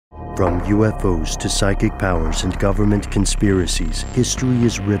From UFOs to psychic powers and government conspiracies, history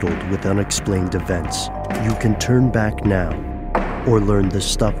is riddled with unexplained events. You can turn back now or learn the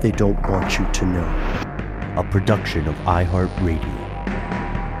stuff they don't want you to know. A production of iHeartRadio.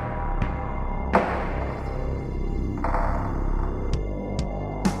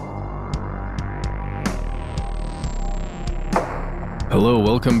 Hello,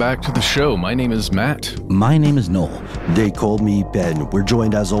 welcome back to the show. My name is Matt. My name is Noel. They call me Ben. We're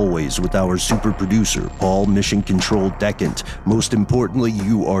joined as always with our super producer, Paul Mission Control Decant. Most importantly,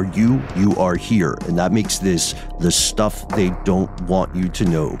 you are here, and that makes this the stuff they don't want you to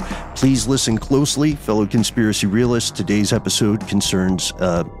know. Please listen closely, fellow conspiracy realists. Today's episode concerns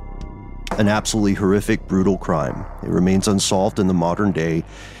an absolutely horrific, brutal crime. It remains unsolved in the modern day.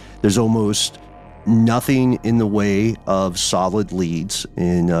 There's almost nothing in the way of solid leads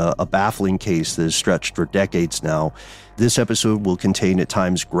in a baffling case that has stretched for decades now. This episode will contain at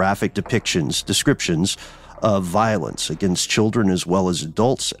times graphic descriptions of violence against children as well as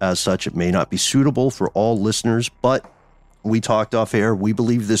adults. As such, it may not be suitable for all listeners, but we talked off air. We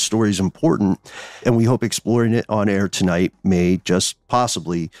believe this story is important, and we hope exploring it on air tonight may just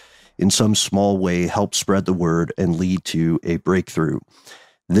possibly, in some small way, help spread the word and lead to a breakthrough.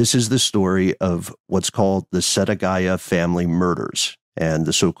 This is the story of what's called the Setagaya family murders and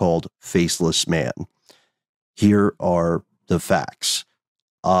the so-called Faceless Man. Here are the facts.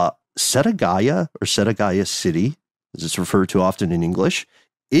 Setagaya, or Setagaya City, as it's referred to often in English,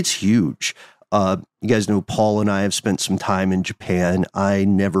 it's huge. You guys know Paul and I have spent some time in Japan. I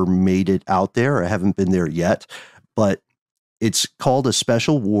never made it out there. I haven't been there yet, but it's called a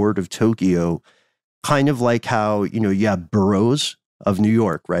special ward of Tokyo, kind of like how, you have boroughs of New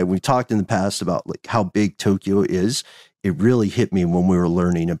York, right? We talked in the past about like how big Tokyo is. It really hit me when we were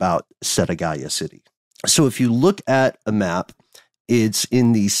learning about Setagaya City. So if you look at a map, it's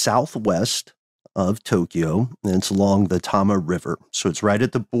in the southwest of Tokyo, and it's along the Tama River. So it's right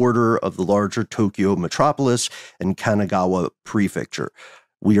at the border of the larger Tokyo metropolis and Kanagawa Prefecture.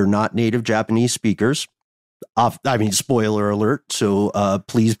 We are not native Japanese speakers. Spoiler alert. So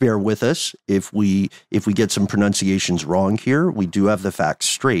please bear with us if we get some pronunciations wrong here. We do have the facts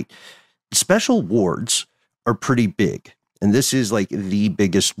straight. Special wards are pretty big, and this is like the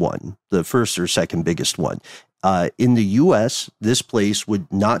biggest one, the first or second biggest one. In the U.S., this place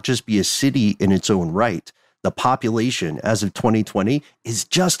would not just be a city in its own right. The population, as of 2020, is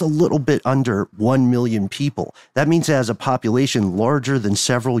just a little bit under 1 million people. That means it has a population larger than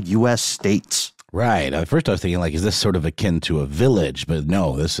several U.S. states. Right. At first I was thinking, like, is this sort of akin to a village? But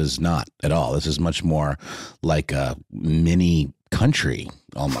no, this is not at all. This is much more like a mini country,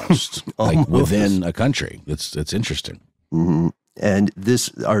 almost. Like within a country. It's interesting. Mm-hmm. And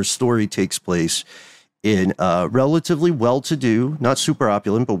our story takes place in a relatively well-to-do, not super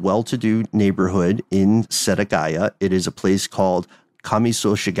opulent, but well-to-do neighborhood in Setagaya. It is a place called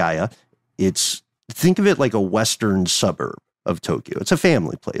Kamisoshigaya. Think of it like a western suburb of Tokyo. It's a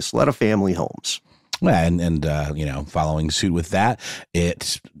family place, a lot of family homes. And following suit with that,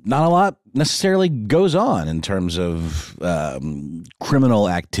 it's not a lot necessarily goes on in terms of criminal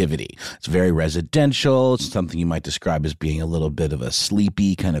activity. It's very residential. It's something you might describe as being a little bit of a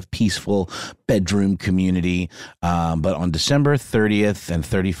sleepy, kind of peaceful bedroom community. But on December 30th and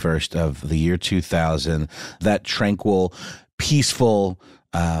 31st of the year 2000, that tranquil, peaceful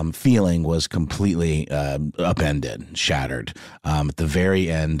feeling was completely upended, shattered at the very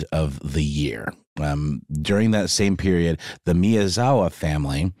end of the year. During that same period, the Miyazawa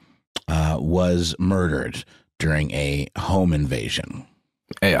family was murdered during a home invasion.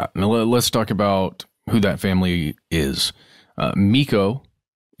 Yeah, let's talk about who that family is. Miko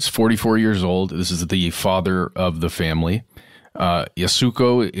is 44 years old. This is the father of the family.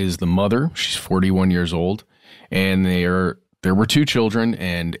 Yasuko is the mother. She's 41 years old. And there were two children,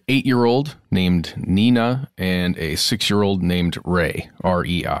 an 8-year-old named Nina and a 6-year-old named Rei,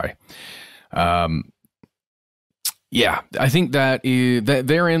 R-E-I. I think that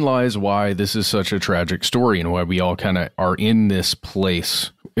therein lies why this is such a tragic story and why we all kind of are in this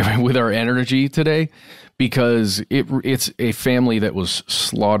place with our energy today, because it's a family that was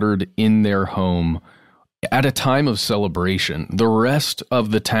slaughtered in their home at a time of celebration. The rest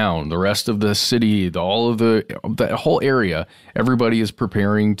of the town, the rest of the city, the whole area, everybody is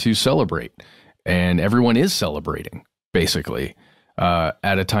preparing to celebrate, and everyone is celebrating basically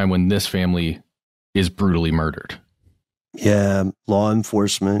at a time when this family is brutally murdered. Yeah, law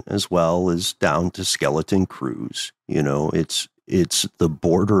enforcement as well is down to skeleton crews. It's the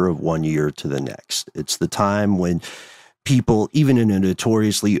border of one year to the next. It's the time when people, even in a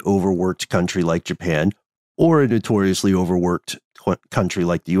notoriously overworked country like Japan, or a notoriously overworked country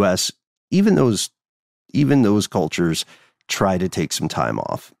like the U.S., even those cultures try to take some time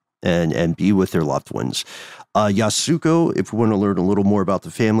off and be with their loved ones. Yasuko, if we want to learn a little more about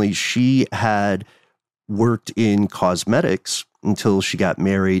the family, she had worked in cosmetics until she got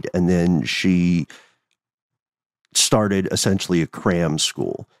married, and then she started essentially a cram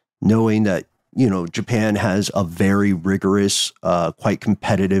school, knowing that, Japan has a very rigorous, quite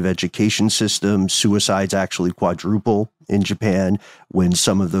competitive education system. Suicides actually quadruple in Japan when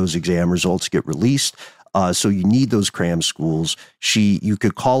some of those exam results get released. So you need those cram schools. You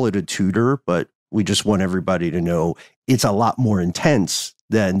could call it a tutor, but we just want everybody to know it's a lot more intense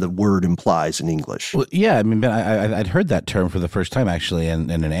than the word implies in English. Well, yeah, I mean, Ben, I'd heard that term for the first time actually in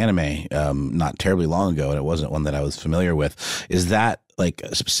an anime not terribly long ago, and it wasn't one that I was familiar with. Is that like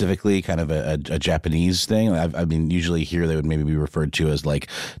specifically kind of a Japanese thing? I mean, usually here they would maybe be referred to as like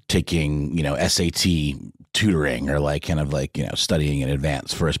taking, SAT tutoring or like kind of like, studying in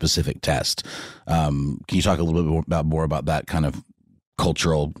advance for a specific test. Can you talk a little bit more about that kind of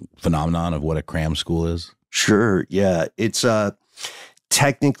cultural phenomenon of what a cram school is? Sure. Yeah. It's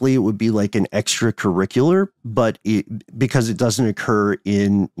technically it would be like an extracurricular, but because it doesn't occur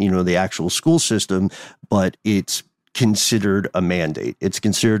in, the actual school system, but it's considered a mandate. It's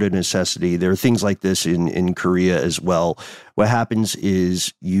considered a necessity. There are things like this in Korea as well. What happens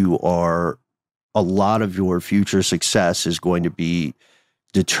is a lot of your future success is going to be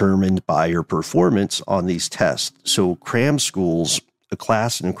determined by your performance on these tests. So a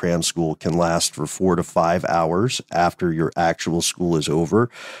class in a cram school can last for 4 to 5 hours after your actual school is over.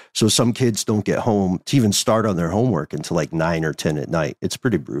 So some kids don't get home to even start on their homework until like 9 or 10 at night. It's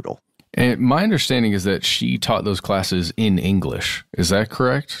pretty brutal. And my understanding is that she taught those classes in English. Is that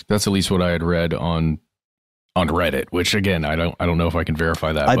correct? That's at least what I had read on Reddit, which again, I don't know if I can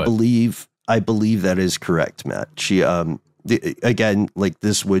verify that. I believe that is correct, Matt. She, again, like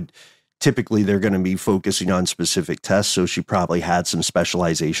this would typically they're going to be focusing on specific tests. So she probably had some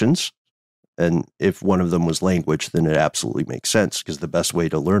specializations. And if one of them was language, then it absolutely makes sense because the best way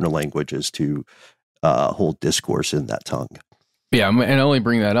to learn a language is to hold discourse in that tongue. Yeah. And I only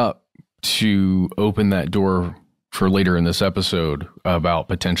bring that up to open that door for later in this episode about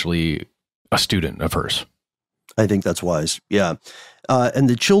potentially a student of hers. I think that's wise. Yeah. And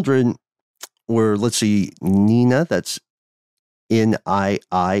the children were, let's see, Nina, that's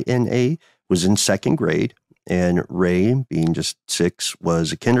Niina, was in second grade, and Ray, being just 6,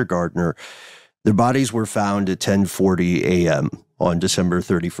 was a kindergartner. Their bodies were found at 10:40 a.m. on December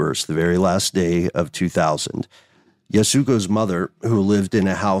 31st, the very last day of 2000. Yasuko's mother, who lived in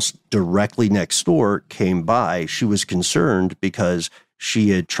a house directly next door, came by. She was concerned because she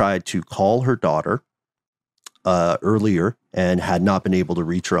had tried to call her daughter earlier and had not been able to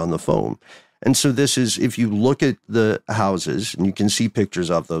reach her on the phone. And so this is, if you look at the houses, and you can see pictures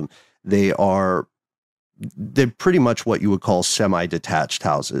of them, they're pretty much what you would call semi-detached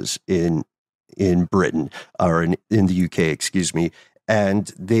houses in Britain, or in the UK, excuse me.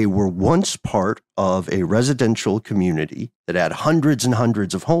 And they were once part of a residential community that had hundreds and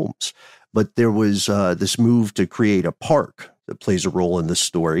hundreds of homes. But there was this move to create a park that plays a role in this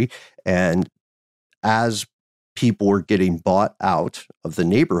story. And as people were getting bought out of the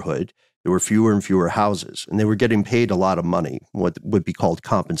neighborhood, there were fewer and fewer houses, and they were getting paid a lot of money, what would be called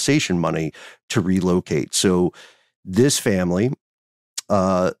compensation money, to relocate. So this family,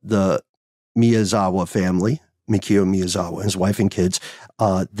 the Miyazawa family, Mikio Miyazawa, his wife and kids,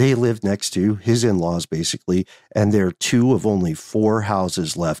 they lived next to his in-laws, basically, and there are 2 of only 4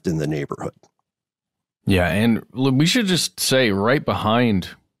 houses left in the neighborhood. Yeah, and we should just say right behind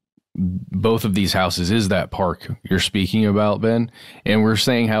both of these houses is that park you're speaking about, Ben. And we're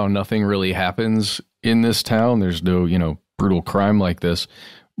saying how nothing really happens in this town. There's no, brutal crime like this.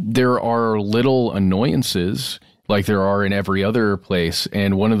 There are little annoyances like there are in every other place.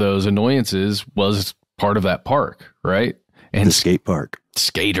 And one of those annoyances was part of that park, right? And the skate park.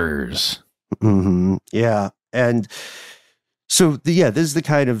 Skaters. Mm-hmm. Yeah. And so, this is the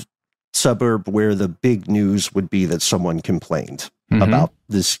kind of suburb where the big news would be that someone complained about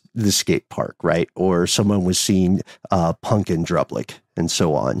the skate park, right? Or someone was seen punk in Drublic and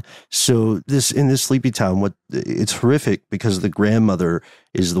so on. So in this sleepy town, it's horrific because the grandmother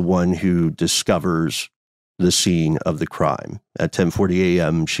is the one who discovers the scene of the crime. At 10:40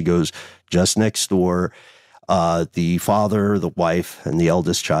 a.m., she goes just next door. The father, the wife, and the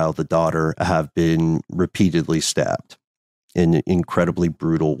eldest child, the daughter, have been repeatedly stabbed in incredibly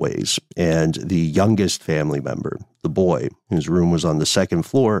brutal ways. And the youngest family member, the boy, whose room was on the second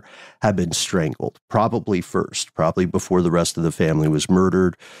floor, had been strangled, probably before the rest of the family was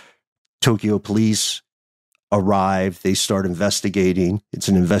murdered. Tokyo police arrive. They start investigating. It's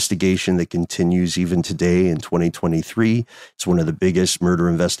an investigation that continues even today in 2023. It's one of the biggest murder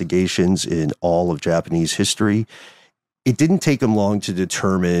investigations in all of Japanese history. It didn't take them long to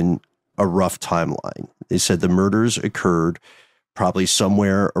determine a rough timeline. They said the murders occurred probably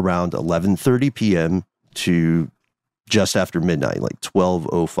somewhere around 11:30 p.m. to just after midnight, like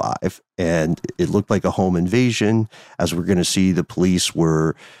 12:05. And it looked like a home invasion. As we're going to see, the police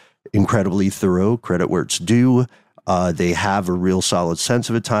were incredibly thorough, credit where it's due. They have a real solid sense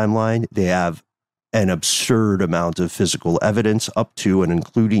of a timeline. They have an absurd amount of physical evidence up to and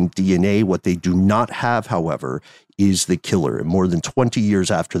including DNA. What they do not have, however, is the killer. And more than 20 years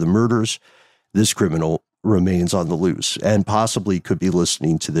after the murders, this criminal remains on the loose and possibly could be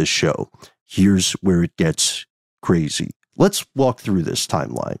listening to this show. Here's where it gets crazy. Let's walk through this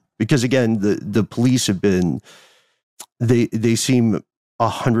timeline because, again, the police have been, they seem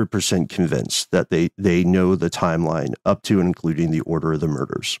 100% convinced that they know the timeline up to and including the order of the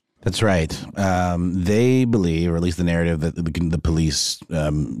murders. That's right. They believe, or at least the narrative that the police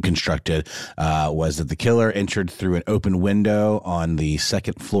constructed, was that the killer entered through an open window on the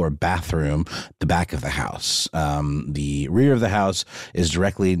second floor bathroom, the back of the house. The rear of the house is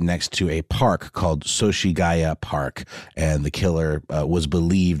directly next to a park called Setagaya Park, and the killer was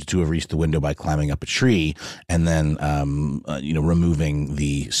believed to have reached the window by climbing up a tree and then, removing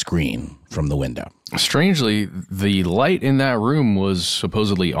the screen from the window. Strangely, the light in that room was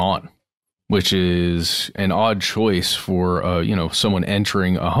supposedly on, which is an odd choice for, someone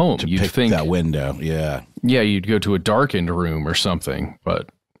entering a home. You'd pick think that window, yeah. Yeah, you'd go to a darkened room or something, but...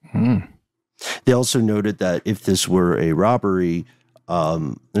 They also noted that if this were a robbery,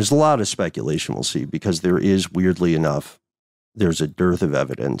 there's a lot of speculation we'll see, because there is, weirdly enough, there's a dearth of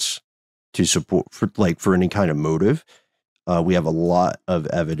evidence to support, for any kind of motive. We have a lot of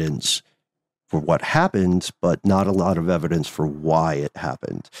evidence for what happened, but not a lot of evidence for why it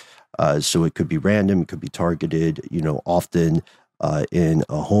happened. So it could be random, it could be targeted. Often in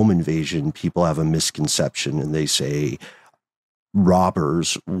a home invasion, people have a misconception and they say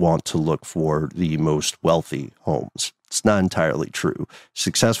robbers want to look for the most wealthy homes. It's not entirely true.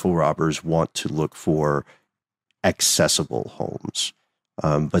 Successful robbers want to look for accessible homes.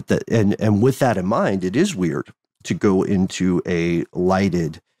 And with that in mind, it is weird to go into a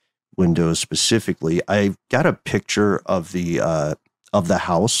lighted window specifically. I've got a picture of the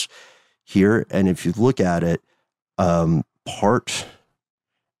house here, and if you look at it,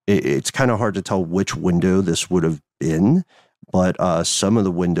 it's kind of hard to tell which window this would have been, but some of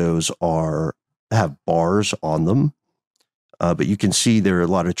the windows have bars on them. But you can see there are a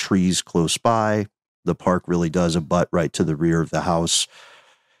lot of trees close by. The park really does abut right to the rear of the house.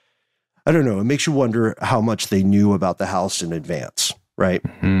 I don't know. It makes you wonder how much they knew about the house in advance, right?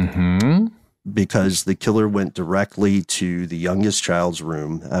 Mm-hmm. Because the killer went directly to the youngest child's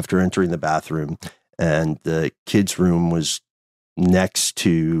room after entering the bathroom, and the kid's room was next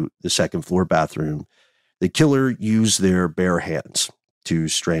to the second floor bathroom. The killer used their bare hands to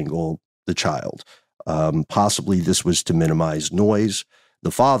strangle the child. Possibly this was to minimize noise. The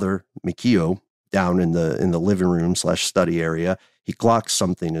father, Mikio, down in the living room / study area, he clocks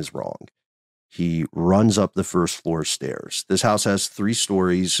something is wrong. He runs up the first floor stairs. This house has 3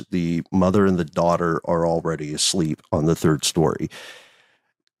 stories. The mother and the daughter are already asleep on the 3rd story.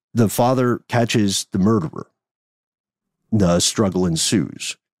 The father catches the murderer. The struggle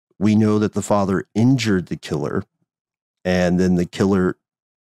ensues. We know that the father injured the killer, and then the killer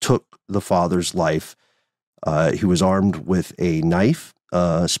took the father's life. He was armed with a knife,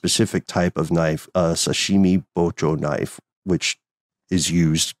 a specific type of knife, a sashimi bocho knife, which is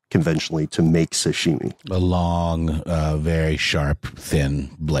used conventionally to make sashimi. A long, very sharp,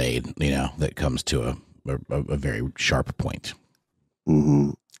 thin blade, that comes to a very sharp point. Mm-hmm.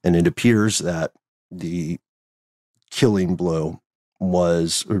 And it appears that the killing blow or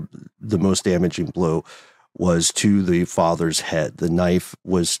the most damaging blow was to the father's head. The knife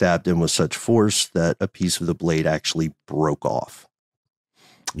was stabbed in with such force that a piece of the blade actually broke off.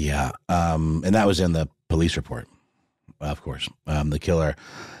 Yeah. And that was in the police report. Of course. The killer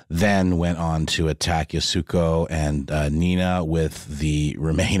then went on to attack Yasuko and Nina with the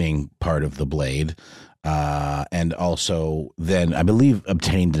remaining part of the blade. And also then, I believe,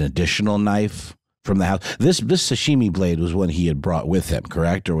 obtained an additional knife from the house. This sashimi blade was one he had brought with him,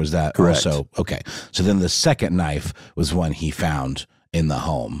 correct? Or was that correct? Also? Okay. So then the second knife was one he found in the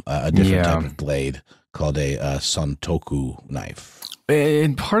home, a different type of blade called a santoku knife.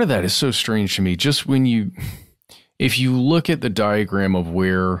 And part of that is so strange to me. Just if you look at the diagram of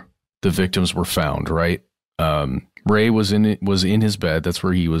where the victims were found, right? Ray was in his bed. That's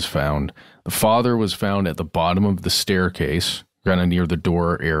where he was found. The father was found at the bottom of the staircase, kind of near the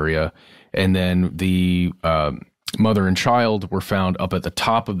door area. And then the mother and child were found up at the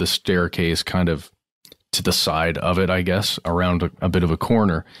top of the staircase, kind of to the side of it, I guess, around a bit of a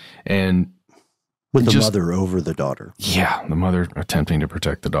corner. And with the mother over the daughter. Yeah, the mother attempting to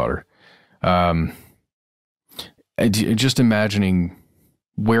protect the daughter. Just imagining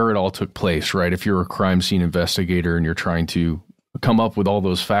where it all took place, right? If you're a crime scene investigator and you're trying to come up with all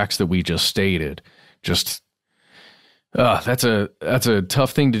those facts that we just stated, that's a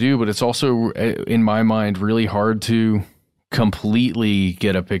tough thing to do, but it's also, in my mind, really hard to completely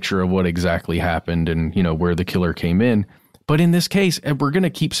get a picture of what exactly happened and, where the killer came in. But in this case, and we're going to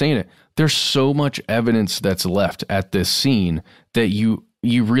keep saying it, there's so much evidence that's left at this scene that you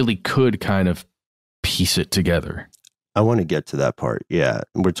really could kind of piece it together. I want to get to that part. Yeah.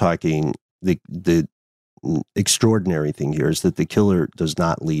 We're talking the extraordinary thing here is that the killer does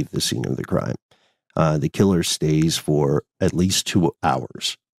not leave the scene of the crime. The killer stays for at least 2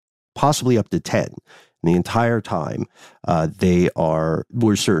 hours, possibly up to 10. And the entire time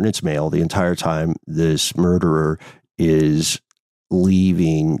we're certain it's male. The entire time this murderer is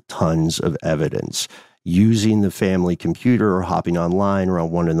leaving tons of evidence, using the family computer or hopping online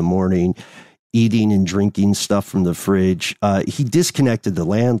around 1 a.m, eating and drinking stuff from the fridge. He disconnected the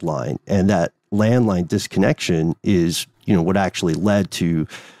landline, and that landline disconnection is, what actually led to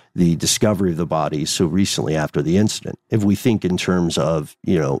the discovery of the body so recently after the incident. If we think in terms of,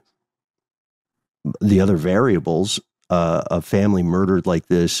 the other variables, a family murdered like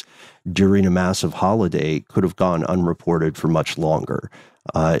this during a massive holiday could have gone unreported for much longer.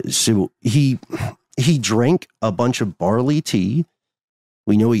 So he drank a bunch of barley tea.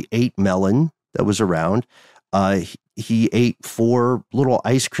 We know he ate melon that was around. He ate 4 little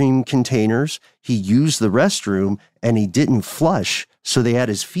ice cream containers. He used the restroom and he didn't flush, so they had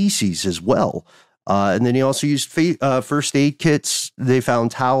his feces as well. And then he also used first aid kits. They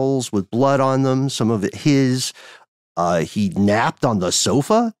found towels with blood on them, some of it his. He napped on the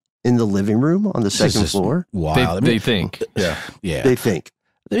sofa in the living room on the second floor. Wow. They think. Yeah. Yeah. They think.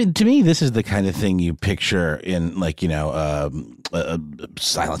 I mean, to me, this is the kind of thing you picture in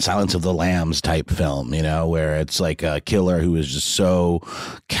Silence of the Lambs type film, where it's like a killer who is just so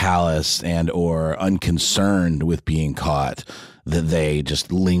callous and or unconcerned with being caught that they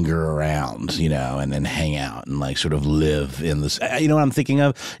just linger around, and then hang out and like sort of live in this. You know what I'm thinking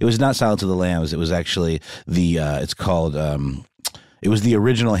of? It was not Silence of the Lambs. It was actually it's called. It was the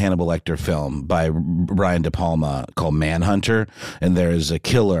original Hannibal Lecter film by Brian De Palma called Manhunter. And there's a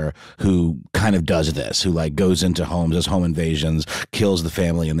killer who kind of does this, who like goes into homes, does home invasions, kills the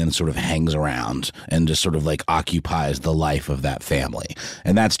family, and then sort of hangs around and just sort of like occupies the life of that family.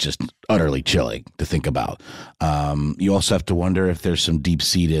 And that's just utterly chilling to think about. You also have to wonder if there's some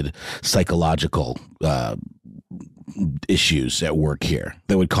deep-seated psychological issues at work here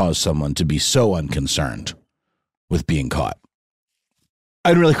that would cause someone to be so unconcerned with being caught.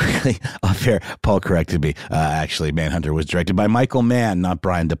 And really quickly, off air, Paul corrected me. Actually, Manhunter was directed by Michael Mann, not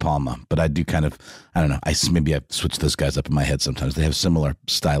Brian De Palma. But I do kind of, I don't know, maybe I switch those guys up in my head sometimes. They have similar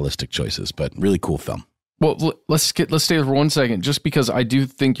stylistic choices, but really cool film. Well, let's stay there for 1 second, just because I do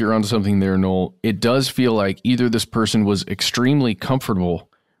think you're onto something there, Noel. It does feel like either this person was extremely comfortable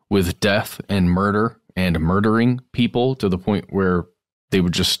with death and murder and murdering people to the point where they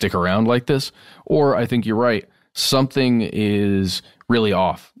would just stick around like this, or I think you're right. Something is really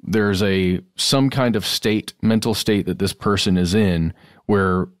off. There's some kind of mental state that this person is in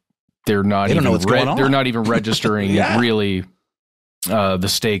where they're not even registering really the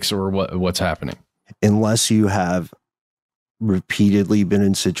stakes or what's happening. Unless you have repeatedly been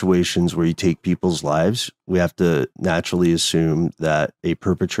in situations where you take people's lives, we have to naturally assume that a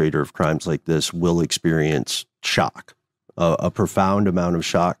perpetrator of crimes like this will experience shock, a profound amount of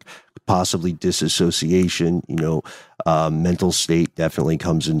shock, possibly disassociation. Mental state definitely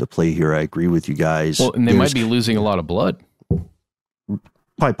comes into play here. I agree with you guys. Well, and they might be losing a lot of blood.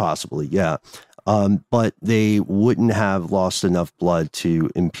 Quite possibly, yeah. But they wouldn't have lost enough blood to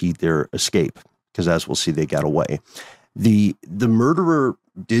impede their escape, because as we'll see, they got away. The murderer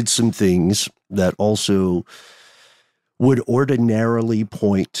did some things that also would ordinarily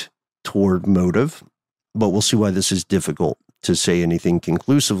point toward motive, but we'll see why this is difficult to say anything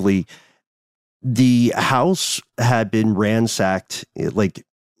conclusively. The house had been ransacked, like,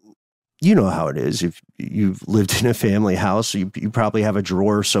 you know how it is. If you've lived in a family house, you probably have a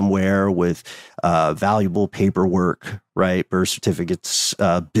drawer somewhere with valuable paperwork, right? Birth certificates,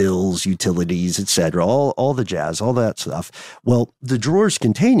 bills, utilities, etc. All the jazz, all that stuff. Well, the drawers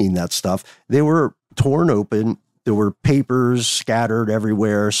containing that stuff, they were torn open. There were papers scattered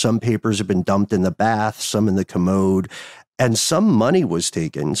everywhere. Some papers had been dumped in the bath, some in the commode, and some money was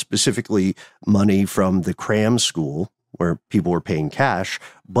taken, specifically money from the cram school where people were paying cash,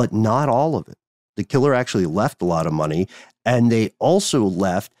 but not all of it. The killer actually left a lot of money, and they also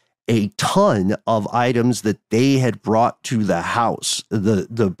left a ton of items that they had brought to the house.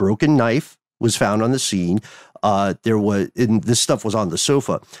 The broken knife was found on the scene. And this stuff was on the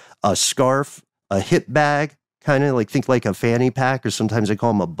sofa. A scarf, a hip bag, kind of think like a fanny pack, or sometimes they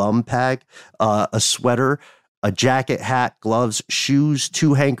call them a bum pack, a sweater, a jacket, hat, gloves, shoes,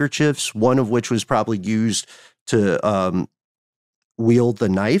 2 handkerchiefs, one of which was probably used to wield the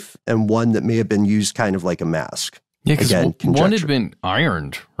knife, and one that may have been used kind of like a mask. Yeah, because one had been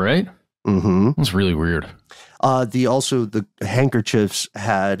ironed, right? Mm-hmm. That's really weird. The handkerchiefs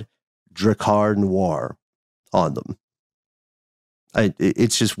had Dracar Noir on them.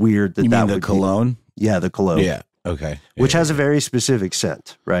 It's just weird that you that mean the cologne? Yeah, the cologne. Yeah. Okay. Which has a very specific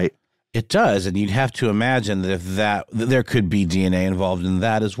scent, right? It does, and you'd have to imagine that there could be DNA involved in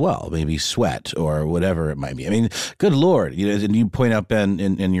that as well, maybe sweat or whatever it might be. I mean, good Lord, and you point out, Ben,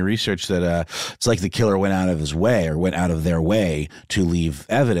 in your research that it's like the killer went out of his way or went out of their way to leave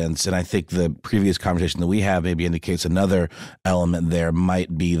evidence, and I think the previous conversation that we have maybe indicates another element there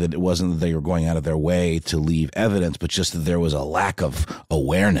might be that it wasn't that they were going out of their way to leave evidence, but just that there was a lack of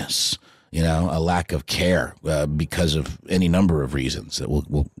awareness. A lack of care because of any number of reasons that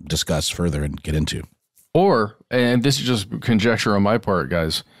we'll discuss further and get into. Or, and this is just conjecture on my part,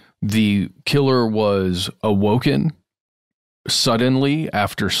 guys, the killer was awoken suddenly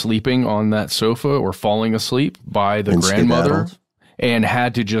after sleeping on that sofa or falling asleep by the grandmother and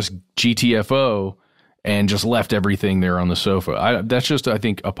had to just GTFO and just left everything there on the sofa. That's just, I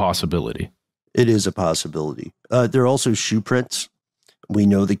think, a possibility. It is a possibility. There are also shoe prints. We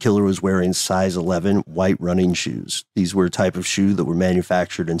know the killer was wearing size 11 white running shoes. These were a type of shoe that were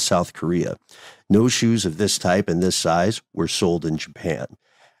manufactured in South Korea. No shoes of this type and this size were sold in Japan.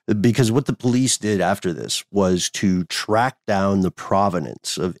 Because what the police did after this was to track down the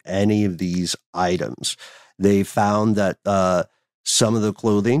provenance of any of these items. They found that some of the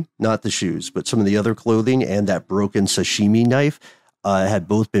clothing, not the shoes, but some of the other clothing and that broken sashimi knife had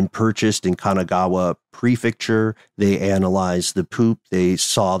both been purchased in Kanagawa Prefecture. They analyzed the poop. They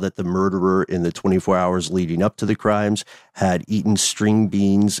saw that the murderer in the 24 hours leading up to the crimes had eaten string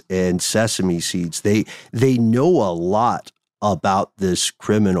beans and sesame seeds. They know a lot about this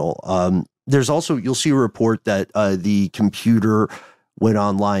criminal. There's also, you'll see a report that the computer went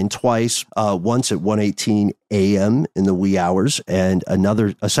online twice, once at 1:18 a.m. in the wee hours and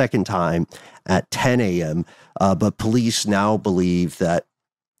a second time at 10 a.m. But police now believe that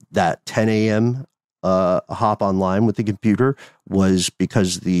 10 a.m. Hop online with the computer was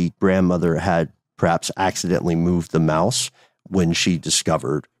because the grandmother had perhaps accidentally moved the mouse when she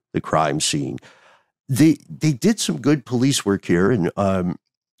discovered the crime scene. They did some good police work here, and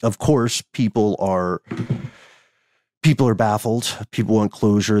of course, people are baffled. People want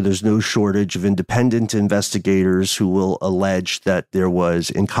closure. There's no shortage of independent investigators who will allege that there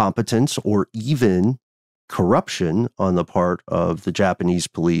was incompetence or even corruption on the part of the Japanese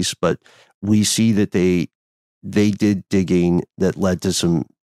police. But we see that they did digging that led to some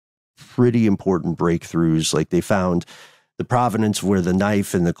pretty important breakthroughs. Like they found the provenance of where the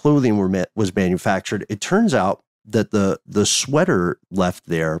knife and the clothing was manufactured. It turns out that the sweater left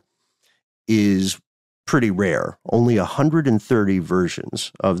there is pretty rare. Only 130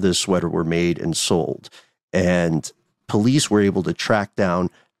 versions of this sweater were made and sold. And police were able to track down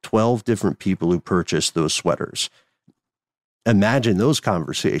 12 different people who purchased those sweaters. Imagine those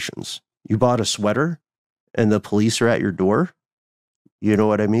conversations. You bought a sweater and the police are at your door. You know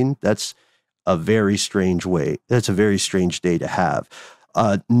what I mean? That's a very strange way. That's a very strange day to have.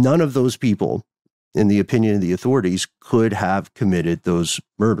 None of those people, in the opinion of the authorities, could have committed those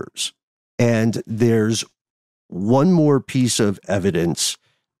murders. And there's one more piece of evidence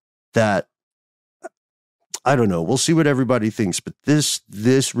that, I don't know, we'll see what everybody thinks, but this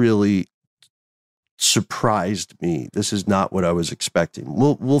really surprised me. This is not what I was expecting.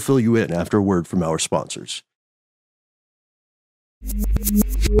 We'll fill you in after a word from our sponsors.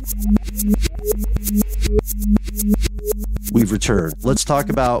 We've returned. Let's talk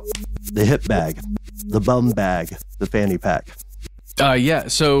about the hip bag, the bum bag, the fanny pack. Yeah,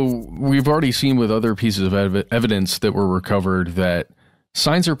 so we've already seen with other pieces of evidence that were recovered that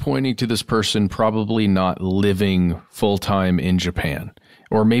signs are pointing to this person probably not living full-time in Japan,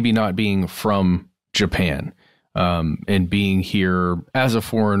 or maybe not being from Japan, and being here as a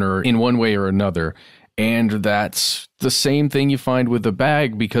foreigner in one way or another. And that's the same thing you find with the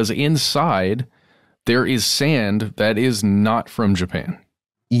bag, because inside there is sand that is not from Japan.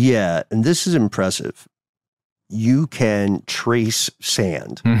 Yeah, and this is impressive. You can trace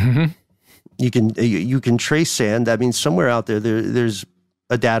sand. Mm-hmm. You can trace sand. That means somewhere out there's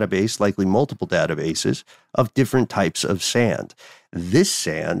a database, likely multiple databases, of different types of sand. This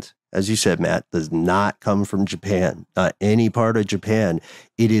sand, as you said, Matt, does not come from Japan, not any part of Japan.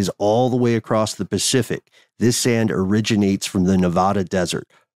 It is all the way across the Pacific. This sand originates from the Nevada desert,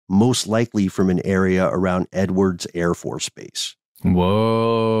 most likely from an area around Edwards Air Force Base.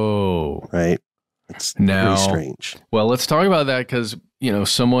 Whoa. Right? It's now, very strange. Well, let's talk about that because,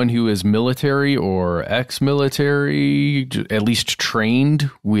 someone who is military or ex-military, at least trained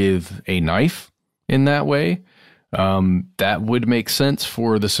with a knife in that way, that would make sense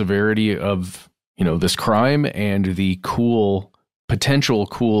for the severity of, this crime and the potential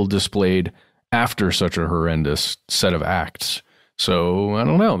cool displayed after such a horrendous set of acts. So I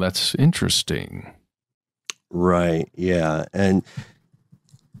don't know. That's interesting. Right. Yeah. And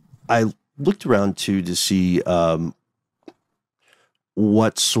I looked around too to see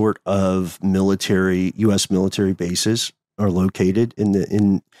what sort of U.S. military bases are located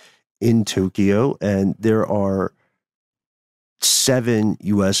in Tokyo, and there are 7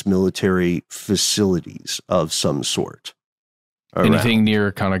 U.S. military facilities of some sort. Anything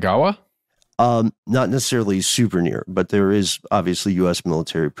near Kanagawa? Not necessarily super near, but there is obviously U.S.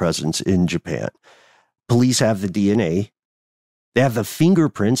 military presence in Japan. Police have the DNA. They have the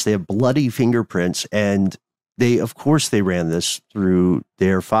fingerprints. They have bloody fingerprints. And of course, they ran this through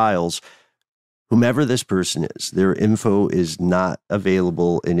their files. Whomever this person is, their info is not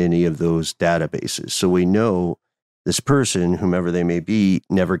available in any of those databases. So we know this person, whomever they may be,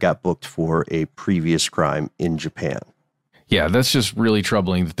 never got booked for a previous crime in Japan. Yeah, that's just really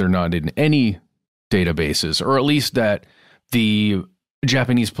troubling that they're not in any databases, or at least that the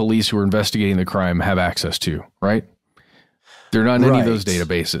Japanese police who are investigating the crime have access to, right? They're not in any of those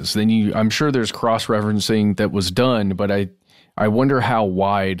databases. Then I'm sure there's cross-referencing that was done, but I wonder how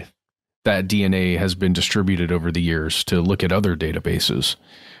wide that DNA has been distributed over the years to look at other databases.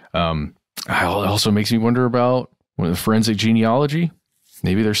 It also makes me wonder about forensic genealogy.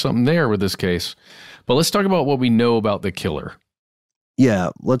 Maybe there's something there with this case. But let's talk about what we know about the killer.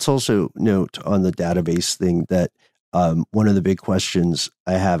 Yeah, let's also note on the database thing that one of the big questions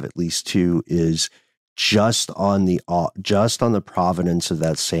I have, at least too, is just on the provenance of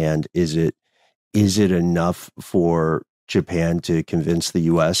that sand. Is it enough for Japan to convince the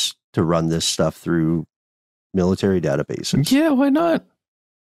U.S. to run this stuff through military databases? Yeah, why not?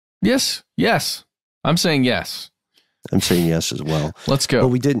 Yes. I'm saying yes. I'm saying yes as well. Let's go.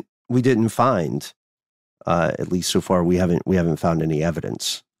 But we didn't find, at least so far, we haven't found any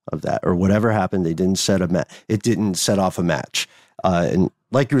evidence of that, or whatever happened. They didn't it didn't set off a match. And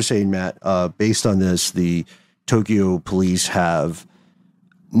like you were saying, Matt, based on this, the Tokyo police have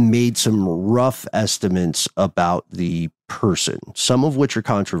made some rough estimates about the person, some of which are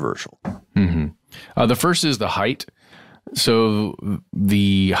controversial. Mm-hmm. The first is the height. So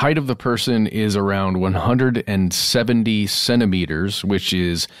the height of the person is around 170 centimeters, which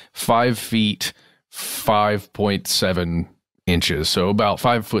is 5 feet, 5.7 inches. So about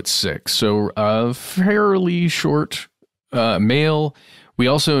 5'6". So a fairly short male. We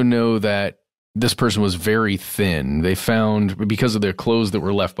also know that this person was very thin. They found, because of the clothes that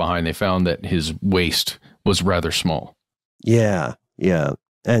were left behind, they found that his waist was rather small. Yeah.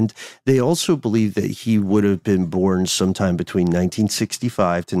 And they also believe that he would have been born sometime between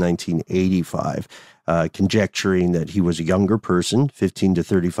 1965 to 1985, conjecturing that he was a younger person, 15 to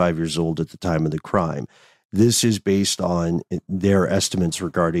 35 years old at the time of the crime. This is based on their estimates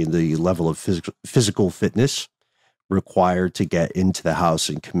regarding the level of physical fitness required to get into the house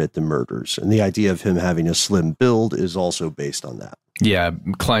and commit the murders. And the idea of him having a slim build is also based on that. Yeah,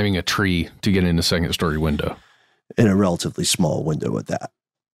 climbing a tree to get in a second-story window. In a relatively small window at that.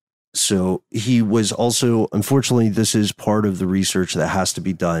 So he was also, unfortunately, this is part of the research that has to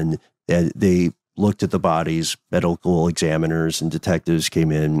be done. They looked at the bodies, medical examiners and detectives came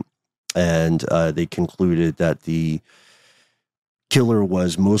in, and they concluded that the killer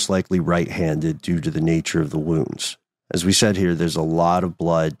was most likely right-handed due to the nature of the wounds. As we said here, there's a lot of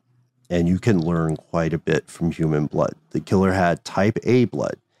blood, and you can learn quite a bit from human blood. The killer had type A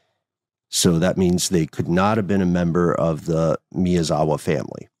blood, so that means they could not have been a member of the Miyazawa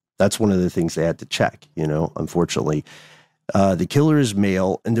family. That's one of the things they had to check, unfortunately. The killer is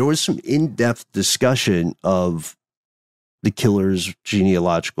male, and there was some in-depth discussion of the killer's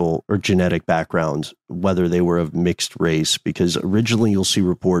genealogical or genetic background, whether they were of mixed race, because originally you'll see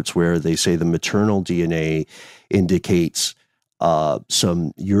reports where they say the maternal DNA indicates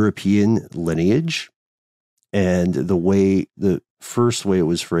some European lineage, And the first way it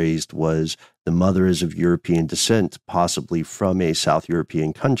was phrased was the mother is of European descent, possibly from a South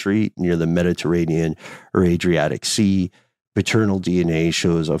European country near the Mediterranean or Adriatic Sea. Paternal DNA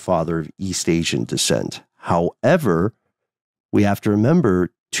shows a father of East Asian descent. However, we have to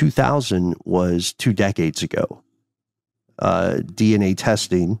remember 2000 was 2 decades ago. DNA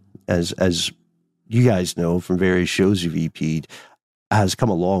testing, as you guys know from various shows you've EP'd, has come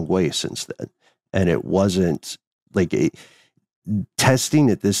a long way since then. And it wasn't like testing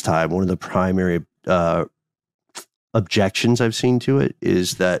at this time. One of the primary objections I've seen to it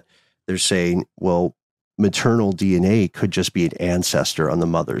is that they're saying, well, maternal DNA could just be an ancestor on the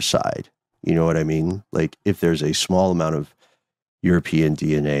mother's side. You know what I mean? Like if there's a small amount of European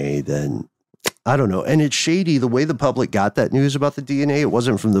DNA, then I don't know. And it's shady the way the public got that news about the DNA. It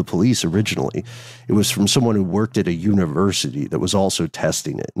wasn't from the police originally. It was from someone who worked at a university that was also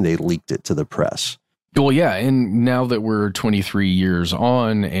testing it, and they leaked it to the press. Well, yeah, and now that we're 23 years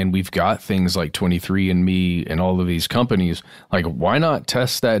on and we've got things like 23andMe and all of these companies, like why not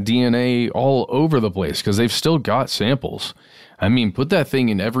test that DNA all over the place? Because they've still got samples. I mean, put that thing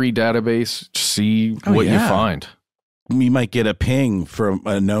in every database, see what you find. You might get a ping from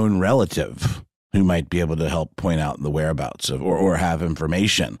a known relative who might be able to help point out the whereabouts of or have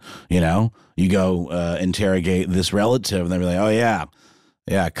information. You know, you go interrogate this relative and they'll be like, oh,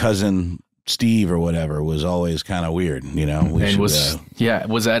 yeah, cousin Steve or whatever was always kind of weird, you know. Was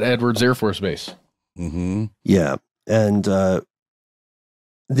at Edwards Air Force Base. Mm-hmm. Yeah, and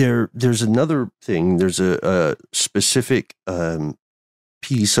there's another thing. There's a specific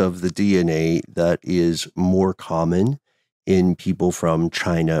piece of the DNA that is more common in people from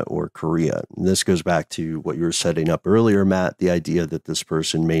China or Korea. And this goes back to what you were setting up earlier, Matt, the idea that this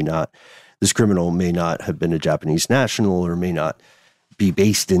criminal may not have been a Japanese national or may not be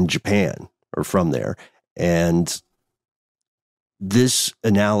based in Japan or from there. And this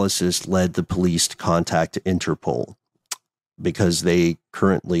analysis led the police to contact Interpol because they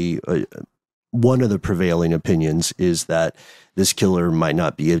currently, one of the prevailing opinions is that this killer might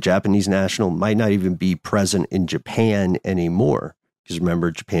not be a Japanese national, might not even be present in Japan anymore. Because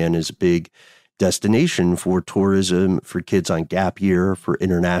remember, Japan is a big destination for tourism, for kids on gap year, for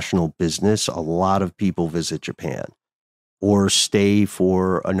international business. A lot of people visit Japan or stay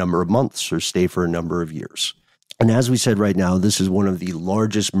for a number of months or stay for a number of years. And as we said right now, this is one of the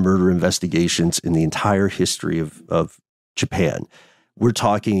largest murder investigations in the entire history of Japan. We're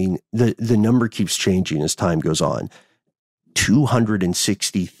talking, the number keeps changing as time goes on.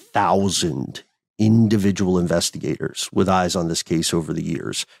 260,000 individual investigators with eyes on this case over the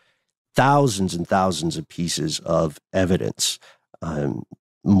years. Thousands and thousands of pieces of evidence,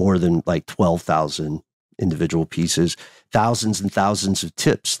 more than like 12,000 individual pieces, thousands and thousands of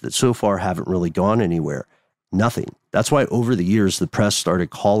tips that so far haven't really gone anywhere. Nothing. That's why over the years, the press started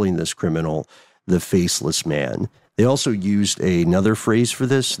calling this criminal the faceless man. They also used another phrase for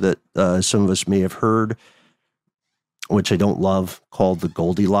this that some of us may have heard, which I don't love, called the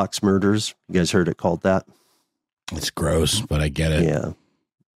Goldilocks murders. You guys heard it called that? It's gross, but I get it. Yeah.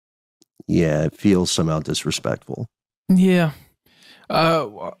 Yeah, it feels somehow disrespectful. Yeah. I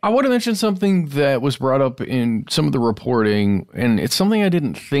want to mention something that was brought up in some of the reporting, and it's something I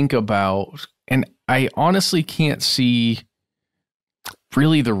didn't think about, and I honestly can't see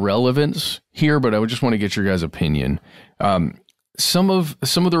really the relevance here, but I would just want to get your guys' opinion. Some of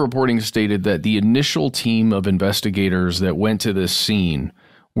the reporting stated that the initial team of investigators that went to this scene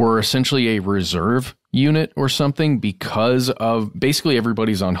were essentially a reserve unit or something because of basically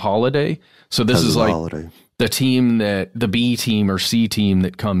everybody's on holiday. So this is like holiday. The team the B team or C team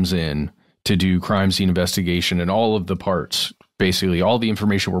that comes in to do crime scene investigation, and all of the parts, basically all the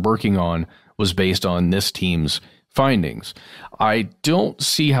information we're working on was based on this team's findings. I don't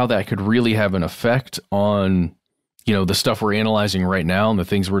see how that could really have an effect on, you know, the stuff we're analyzing right now and the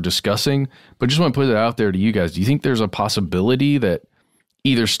things we're discussing, but just want to put it out there to you guys. Do you think there's a possibility that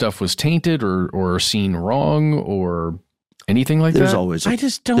either stuff was tainted or seen wrong or anything like There's that? always I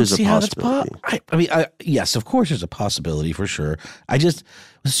just don't see how that's possible. I mean, yes, of course there's a possibility for sure.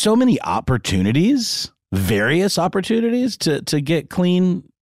 So many opportunities, various opportunities to get clean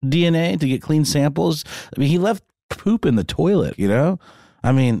DNA, to get clean samples. I mean, he left poop in the toilet, you know?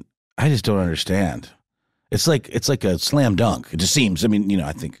 I mean, I just don't understand. It's like a slam dunk. It just seems, I mean, you know,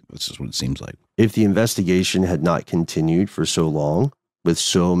 I think that's just what it seems like. If the investigation had not continued for so long, with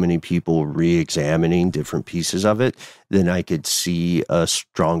so many people re-examining different pieces of it, then I could see a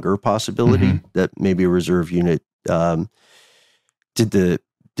stronger possibility that maybe a reserve unit did the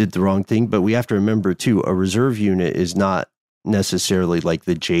wrong thing. But we have to remember too, a reserve unit is not necessarily like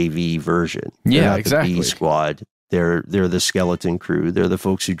the JV version. They're Yeah, not exactly. The B squad. They're the skeleton crew. They're the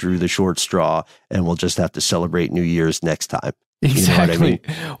folks who drew the short straw, and we'll just have to celebrate New Year's next time. Exactly. You know what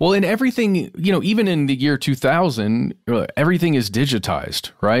I mean? Well, and everything, even in the year 2000, everything is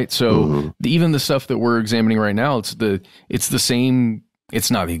digitized, right? So even the stuff that we're examining right now, it's the same. It's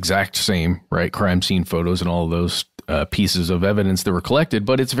not the exact same, right? Crime scene photos and all of those pieces of evidence that were collected,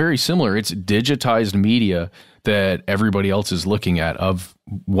 but it's very similar. It's digitized media that everybody else is looking at of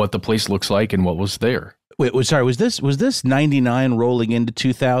what the place looks like and what was there. Wait, sorry, was this 99 rolling into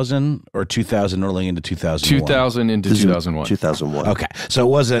 2000 or 2000 rolling into 2001? 2000 into 2001. 2001. Okay, so it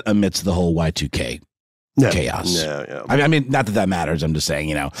wasn't amidst the whole Y2K chaos. No. I mean, not that matters. I'm just saying,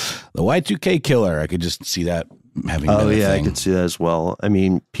 the Y2K killer, I could just see that having been a thing. I could see that as well. I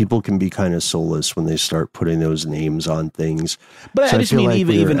mean, people can be kind of soulless when they start putting those names on things. But so I just mean, like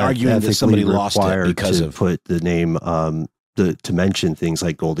even arguing that somebody lost it because to of put the name, to mention things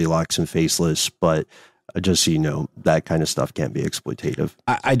like Goldilocks and Faceless, but just so you know, that kind of stuff can't be exploitative.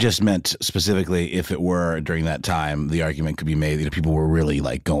 I just meant specifically if it were during that time, the argument could be made that people were really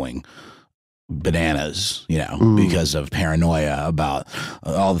like going bananas, because of paranoia about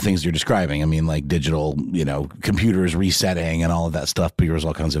all the things you're describing. I mean, like digital, computers resetting and all of that stuff. But there's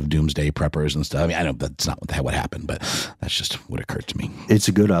all kinds of doomsday preppers and stuff. I mean, I know that's not what happened, but that's just what occurred to me. It's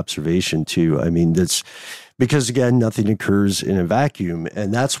a good observation too. I mean, that's because again, nothing occurs in a vacuum.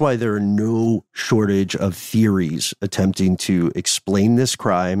 And that's why there are no shortage of theories attempting to explain this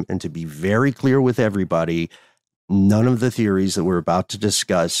crime. And to be very clear with everybody, none of the theories that we're about to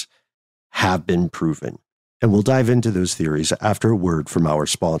discuss have been proven. And we'll dive into those theories after a word from our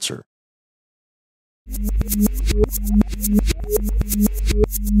sponsor.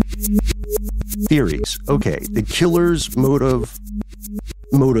 Theories. Okay, the killer's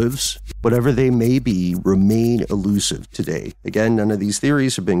motives, whatever they may be, remain elusive today. Again, none of these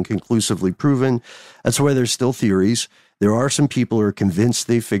theories have been conclusively proven. That's why there's still theories. There are some people who are convinced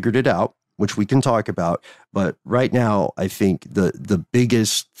they figured it out, which we can talk about. But right now, I think the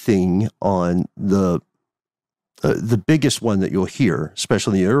biggest thing on the biggest one that you'll hear,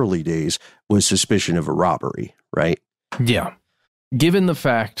 especially in the early days, was suspicion of a robbery, right? Yeah. Given the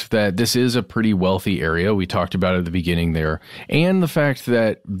fact that this is a pretty wealthy area, we talked about at the beginning there, and the fact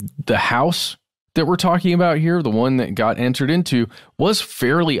that the house that we're talking about here, the one that got entered into, was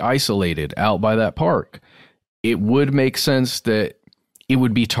fairly isolated out by that park, it would make sense that it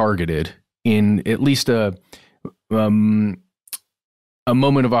would be targeted in at least a moment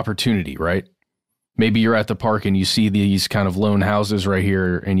of opportunity, right? Maybe you're at the park and you see these kind of lone houses right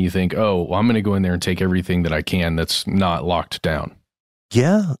here and you think, oh, well, I'm going to go in there and take everything that I can that's not locked down.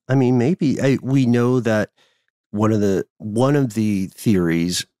 Yeah, I mean, maybe. We know that one of the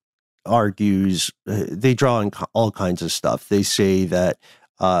theories argues, they draw on all kinds of stuff. They say that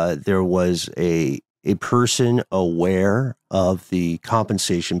there was a person aware of the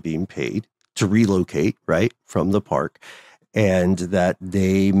compensation being paid to relocate, right, from the park, and that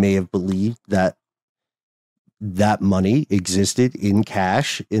they may have believed that money existed in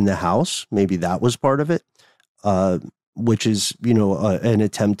cash in the house. Maybe that was part of it, which is, an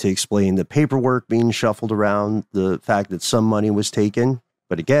attempt to explain the paperwork being shuffled around, the fact that some money was taken,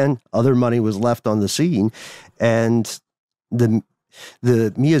 but again, other money was left on the scene, and the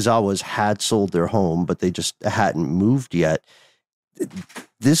Miyazawas had sold their home, but they just hadn't moved yet.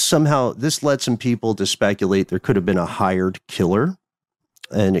 This led some people to speculate there could have been a hired killer,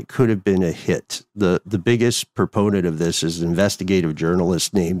 and it could have been a hit. The biggest proponent of this is an investigative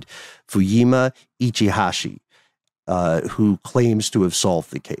journalist named Fuyama Ichihashi, who claims to have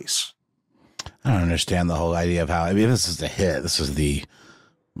solved the case. I don't understand the whole idea of how, I mean, this is a hit. This is the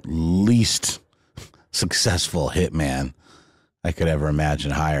least successful hitman I could ever imagine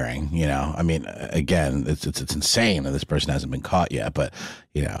hiring. I mean, again, it's insane that this person hasn't been caught yet, but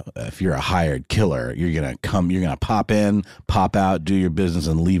if you're a hired killer, you're going to pop in, pop out, do your business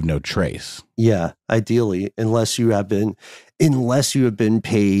and leave no trace. Yeah, ideally, unless you have been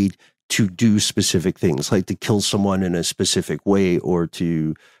paid to do specific things, like to kill someone in a specific way, or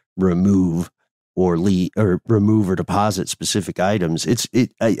to remove or deposit specific items.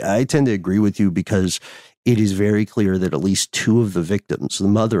 I tend to agree with you, because it is very clear that at least two of the victims, the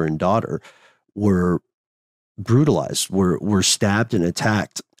mother and daughter, were brutalized, were stabbed and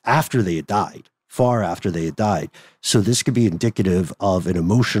attacked after they had died, far after they had died. So this could be indicative of an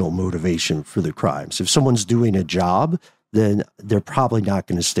emotional motivation for the crimes. If someone's doing a job, then they're probably not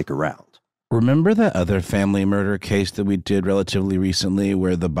going to stick around. Remember that other family murder case that we did relatively recently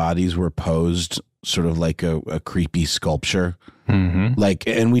where the bodies were posed sort of like a creepy sculpture. Mm-hmm. Like,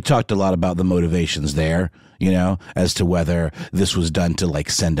 and we talked a lot about the motivations there, as to whether this was done to like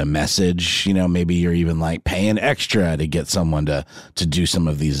send a message, maybe you're even like paying extra to get someone to do some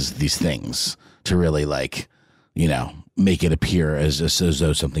of these things to really like, make it appear as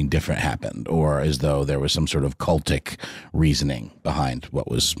though something different happened, or as though there was some sort of cultic reasoning behind what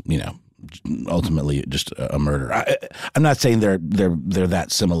was, ultimately just a murder. I'm not saying they're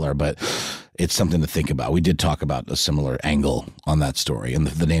that similar, but it's something to think about. We did talk about a similar angle on that story, and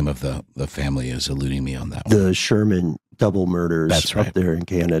the name of the family is eluding me on that one. The Sherman double murders. That's right. Up there in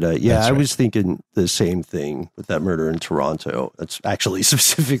Canada. Yeah, That's I right. was thinking the same thing with that murder in Toronto. That's actually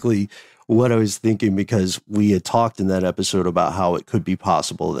specifically what I was thinking, because we had talked in that episode about how it could be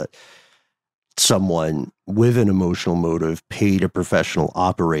possible that someone with an emotional motive paid a professional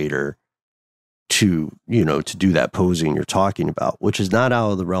operator to do that posing you're talking about, which is not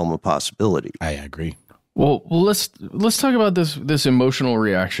out of the realm of possibility. I agree. Well, let's talk about this emotional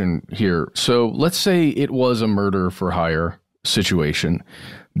reaction here. So let's say it was a murder for hire situation.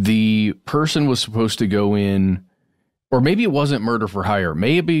 The person was supposed to go in, or maybe it wasn't murder for hire.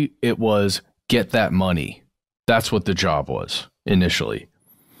 Maybe it was get that money. That's what the job was initially.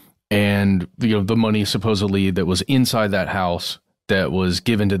 And the money supposedly that was inside that house that was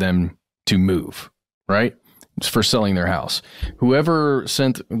given to them to move, right? It's for selling their house. Whoever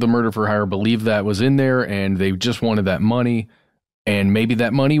sent the murder for hire believed that was in there, and they just wanted that money, and maybe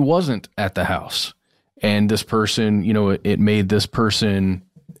that money wasn't at the house. And this person, it made this person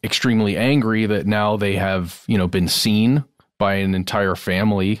extremely angry that now they have, been seen by an entire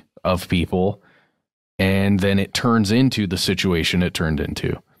family of people, and then it turns into the situation it turned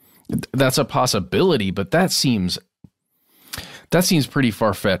into. That's a possibility, but that seems pretty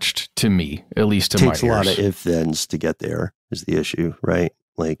far-fetched to me, at least to my ears. Takes a lot of if-thens to get there is the issue, right?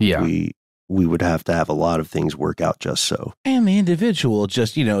 Like, yeah. we would have to have a lot of things work out just so. And the individual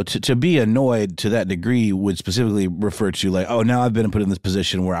just, to be annoyed to that degree would specifically refer to like, oh, now I've been put in this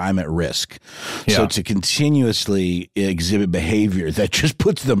position where I'm at risk. Yeah. So to continuously exhibit behavior that just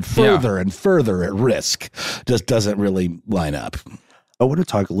puts them further and further at risk just doesn't really line up. I want to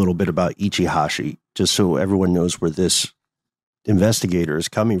talk a little bit about Ichihashi, just so everyone knows where this investigator is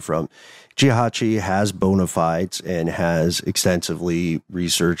coming from. Ichihashi has bona fides and has extensively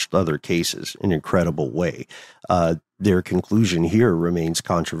researched other cases in an incredible way. Their conclusion here remains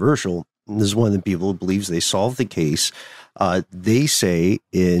controversial. This is one of the people who believes they solved the case. They say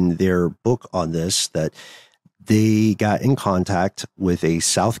in their book on this that they got in contact with a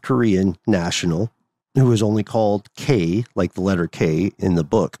South Korean national who was only called K, like the letter K in the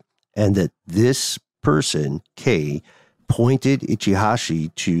book, and that this person, K, pointed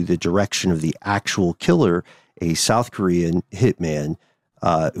Ichihashi to the direction of the actual killer, a South Korean hitman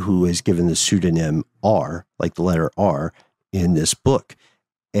who is given the pseudonym R, like the letter R, in this book.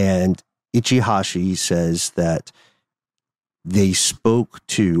 And Ichihashi says that they spoke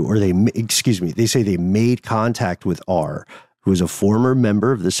to, or they say they made contact with R, who is a former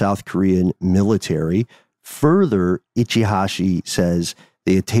member of the South Korean military. Further, Ichihashi says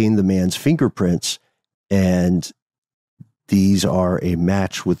they attained the man's fingerprints, and these are a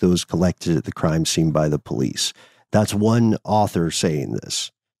match with those collected at the crime scene by the police. That's one author saying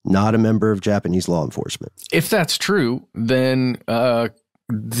this, not a member of Japanese law enforcement. If that's true, then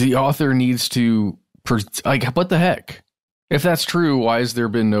the author needs to, what the heck? If that's true, why has there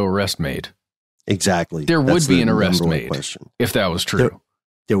been no arrest made? Exactly. There would be an arrest made question. If that was true.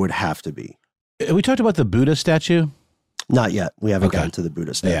 There would have to be. We talked about the Buddha statue? Not yet. We haven't gotten to the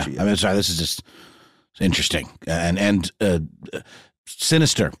Buddha statue yet. I mean, sorry, this is just interesting and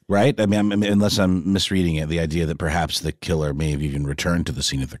sinister, right? I mean, unless I'm misreading it, the idea that perhaps the killer may have even returned to the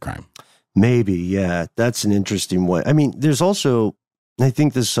scene of the crime. Maybe, yeah. That's an interesting one. I mean, there's also, I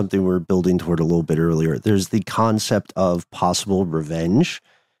think this is something we're building toward a little bit earlier. There's the concept of possible revenge.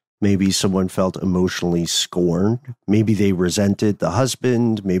 Maybe someone felt emotionally scorned. Maybe they resented the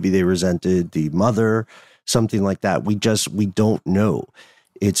husband. Maybe they resented the mother, something like that. We don't know.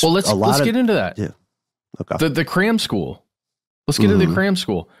 It's let's get into that. Yeah. Okay. The cram school. Let's get into the cram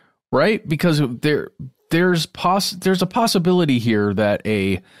school, right? Because there's a possibility here that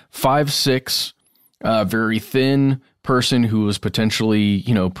a 5'6", very thin person who was potentially,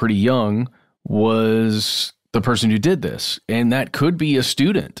 pretty young was the person who did this, and that could be a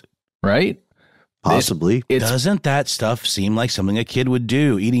student, right? Possibly. Doesn't that stuff seem like something a kid would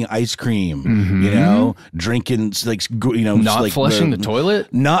do? Eating ice cream, drinking, not flushing the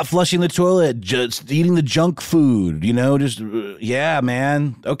toilet? Not flushing the toilet, just eating the junk food, yeah,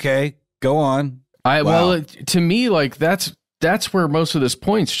 man. Okay, go on. Well, to me, that's that's where most of this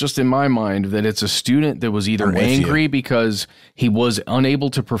points, just in my mind, that it's a student that was either angry because he was unable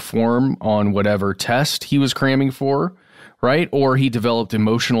to perform on whatever test he was cramming for, right? Or he developed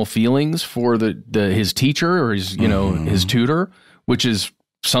emotional feelings for his teacher or his, his tutor, which is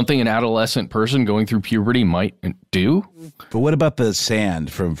something an adolescent person going through puberty might do. But what about the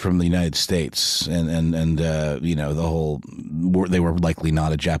sand from the United States and the whole, they were likely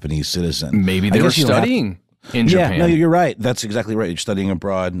not a Japanese citizen. Maybe they were studying in Japan. Yeah, no, you're right. That's exactly right. You're studying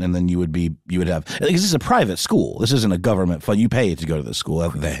abroad, and then you would have, because this is a private school. This isn't a government fund. You pay to go to the school.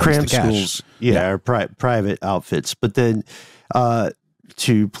 Cram schools, are private outfits. But then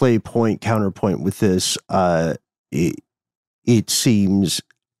to play counterpoint with this, it seems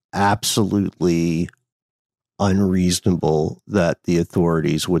absolutely unreasonable that the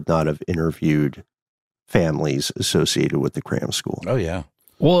authorities would not have interviewed families associated with the cram school. Oh, yeah.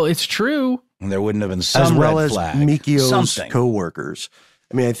 Well, it's true. And there wouldn't have been some as well red as flag, Mikio's co-workers.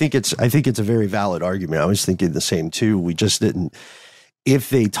 I mean, I think it's a very valid argument. I was thinking the same too. We just didn't. If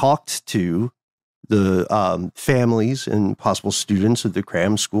they talked to the families and possible students of the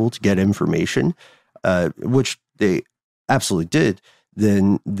cram school to get information, which they absolutely did,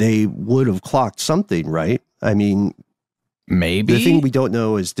 then they would have clocked something, right? I mean, maybe. The thing we don't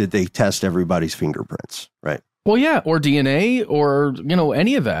know is, did they test everybody's fingerprints, right? Well, yeah, or DNA or,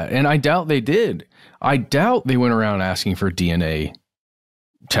 any of that. And I doubt they did. I doubt they went around asking for DNA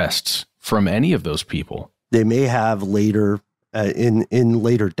tests from any of those people. They may have later, in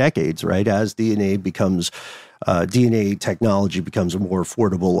later decades, right? As DNA technology becomes more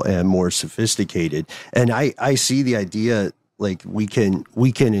affordable and more sophisticated. And I see the idea, like we can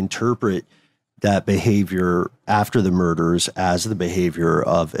interpret that behavior after the murders as the behavior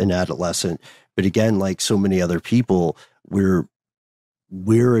of an adolescent. But again, like so many other people, we're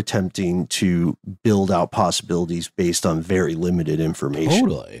attempting to build out possibilities based on very limited information.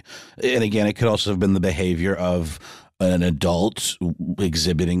 Totally. And again, it could also have been the behavior of an adult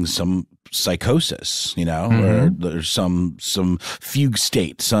exhibiting some psychosis, or there's some fugue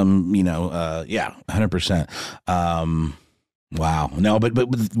state, 100%. Wow. No, but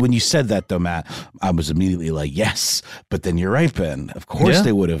when you said that though, Matt, I was immediately like, yes, but then you're right, Ben. Of course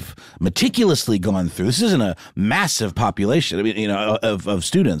they would have meticulously gone through. This isn't a massive population. I mean, of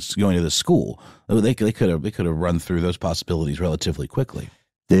students going to the school. They could have run through those possibilities relatively quickly.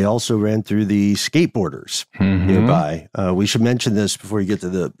 They also ran through the skateboarders nearby. We should mention this before you get to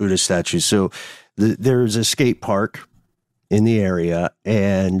the Buddha statue. So there's a skate park in the area,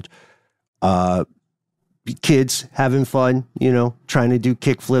 and kids having fun, trying to do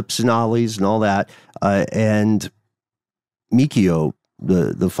kick flips and ollies and all that. And Mikio,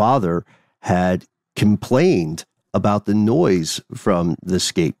 the father, had complained about the noise from the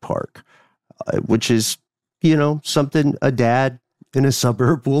skate park, which is, something a dad in a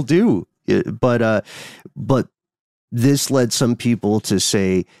suburb will do. But this led some people to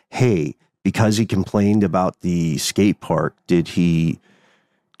say, hey, because he complained about the skate park, did he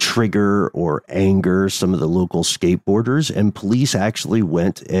trigger or anger some of the local skateboarders? And police actually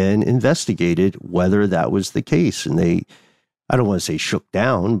went and investigated whether that was the case. And they, I don't want to say shook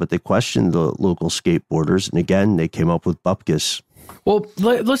down, but they questioned the local skateboarders. And again, they came up with bupkis. Well,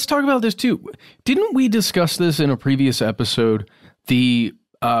 let's talk about this too. Didn't we discuss this in a previous episode? The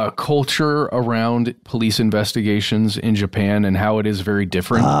culture around police investigations in Japan and how it is very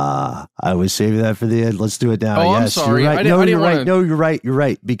different. I was saving that for the end. Let's do it now. Oh, yes, I'm sorry. You're right. You're right. No, you're right. You're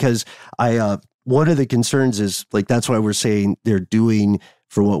right. Because one of the concerns is, like, that's why we're saying they're doing,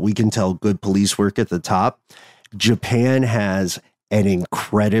 for what we can tell, good police work at the top. Japan has an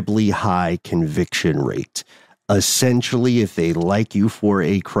incredibly high conviction rate. Essentially, if they like you for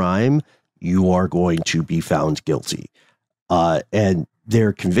a crime, you are going to be found guilty. And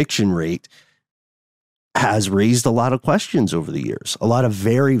their conviction rate has raised a lot of questions over the years, a lot of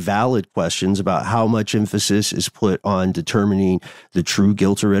very valid questions about how much emphasis is put on determining the true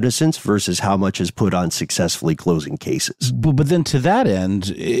guilt or innocence versus how much is put on successfully closing cases. But then to that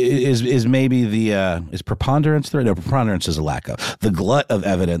end is maybe is preponderance there? No, preponderance is a lack of. The glut of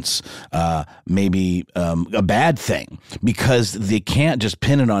evidence maybe a bad thing, because they can't just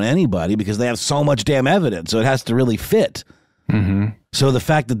pin it on anybody because they have so much damn evidence. So it has to really fit. Mm-hmm. So the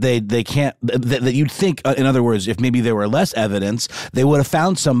fact that they can't, that you'd think, in other words, if maybe there were less evidence, they would have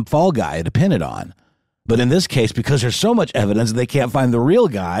found some fall guy to pin it on. But in this case, because there's so much evidence, they can't find the real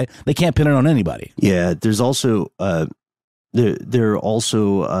guy. They can't pin it on anybody. Yeah, there's also there are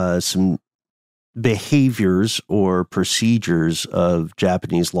also some behaviors or procedures of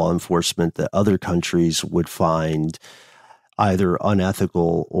Japanese law enforcement that other countries would find either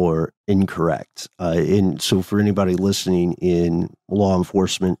unethical or incorrect. So for anybody listening in law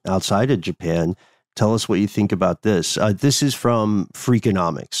enforcement outside of Japan, tell us what you think about this. This is from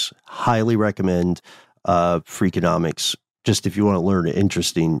Freakonomics. Highly recommend Freakonomics, just if you want to learn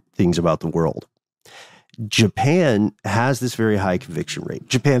interesting things about the world. Japan has this very high conviction rate.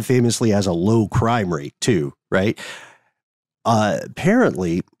 Japan famously has a low crime rate too, right?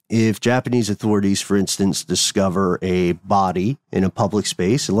 Apparently, if Japanese authorities, for instance, discover a body in a public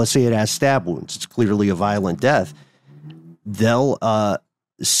space, and let's say it has stab wounds, it's clearly a violent death, they'll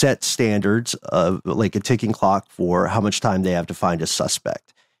set standards of like a ticking clock for how much time they have to find a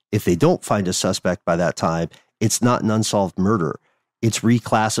suspect. If they don't find a suspect by that time, it's not an unsolved murder. It's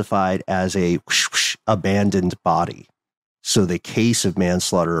reclassified as a abandoned body. So the case of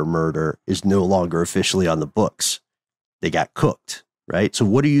manslaughter or murder is no longer officially on the books. They got cooked. Right? So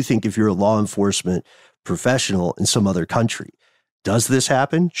what do you think if you're a law enforcement professional in some other country? Does this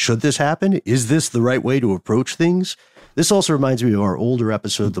happen? Should this happen? Is this the right way to approach things? This also reminds me of our older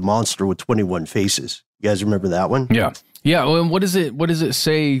episode, The Monster with 21 Faces. You guys remember that one? Yeah. Yeah. Well, and what does it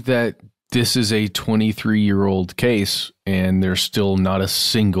say that this is a 23-year-old case and there's still not a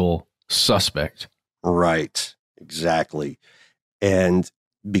single suspect? Right. Exactly. And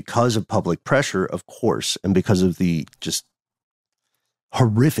because of public pressure, of course, and because of the just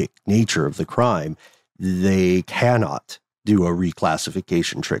horrific nature of the crime, they cannot do a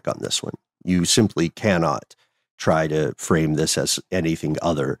reclassification trick on this one. You simply cannot try to frame this as anything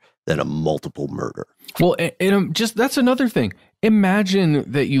other than a multiple murder. Well, and just that's another thing.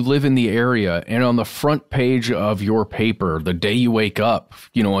 Imagine that you live in the area and on the front page of your paper, the day you wake up,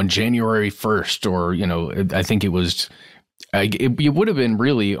 on January 1st, or, I think it was, it would have been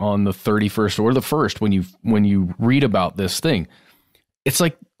really on the 31st or the 1st when you read about this thing. It's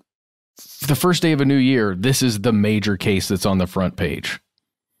like the first day of a new year, this is the major case that's on the front page.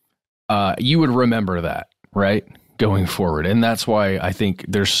 You would remember that, right? Going forward. And that's why I think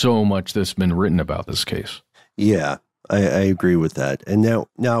there's so much that's been written about this case. Yeah, I agree with that. And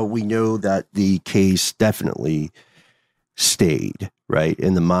now we know that the case definitely stayed, right,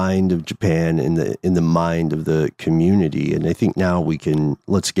 in the mind of Japan, in the mind of the community. And I think now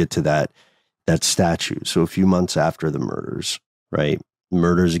let's get to that statue. So a few months after the murders, right?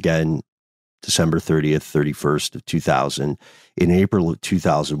 Murders again, December 30th, 31st of 2000. In April of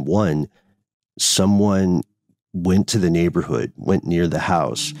 2001, someone went to the neighborhood, went near the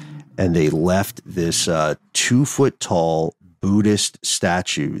house, and they left this 2-foot tall Buddhist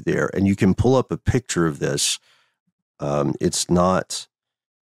statue there. And you can pull up a picture of this. It's not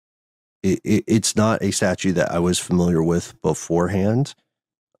a statue that I was familiar with beforehand,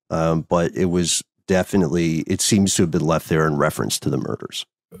 but it was definitely, it seems to have been left there in reference to the murders.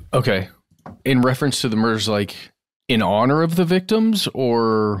 Okay. In reference to the murders, like in honor of the victims,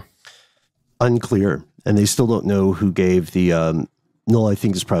 or? Unclear. And they still don't know who gave the, I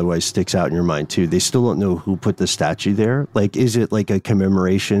think it's probably why it sticks out in your mind too. They still don't know who put the statue there. Like, is it like a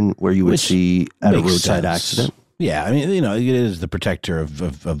commemoration where you would see at a roadside accident? Yeah, I mean, it is the protector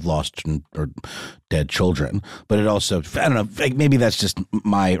of lost or dead children, but it also, I don't know, like maybe that's just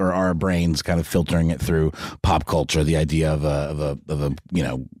my or our brains kind of filtering it through pop culture, the idea of a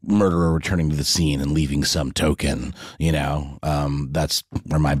murderer returning to the scene and leaving some token, that's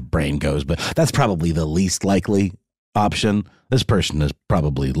where my brain goes, but that's probably the least likely option. This person is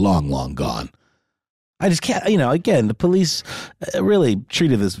probably long gone. I just can't, again, the police really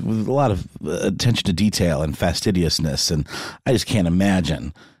treated this with a lot of attention to detail and fastidiousness. And I just can't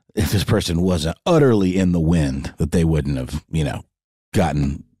imagine if this person wasn't utterly in the wind that they wouldn't have,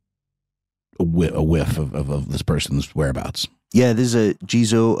 gotten a whiff of this person's whereabouts. Yeah, there's a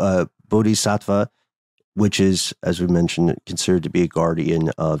Jizo Bodhisattva, which is, as we mentioned, considered to be a guardian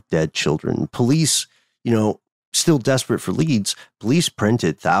of dead children. Police, still desperate for leads, police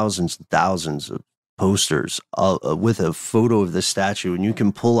printed thousands and thousands of posters with a photo of the statue, and you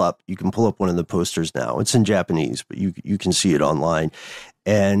can pull up one of the posters now. It's in Japanese, but you can see it online.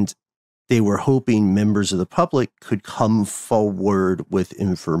 And they were hoping members of the public could come forward with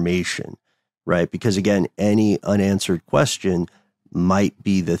information, right? Because again, any unanswered question might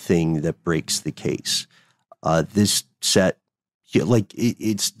be the thing that breaks the case. This set,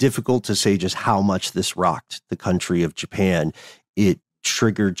 it's difficult to say just how much this rocked the country of Japan. It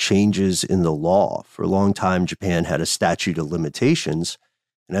triggered changes in the law. For a long time, Japan had a statute of limitations.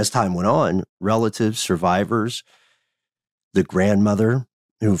 And as time went on, relatives, survivors, the grandmother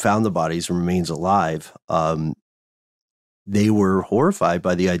who found the bodies and remains alive, they were horrified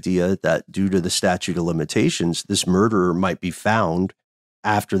by the idea that due to the statute of limitations, this murderer might be found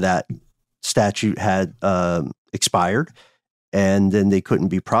after that statute had expired. and then they couldn't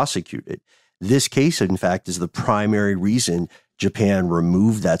be prosecuted. This case, in fact, is the primary reason Japan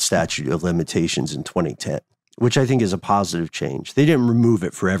removed that statute of limitations in 2010, which I think is a positive change. They didn't remove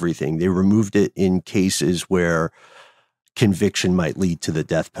it for everything. They removed it in cases where conviction might lead to the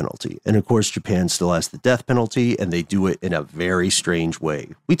death penalty. And of course, Japan still has the death penalty, and they do it in a very strange way.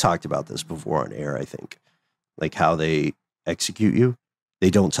 We talked about this before on air, I think, like how they execute you. They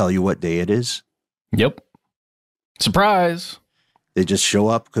don't tell you what day it is. Yep. Surprise. They just show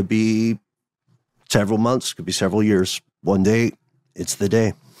up. Could be several months, could be several years. One day, it's the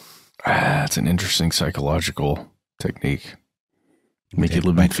day. That's an interesting psychological technique. Make you live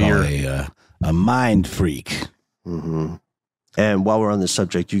in Might fear. A mind freak. Mm-hmm. And while we're on this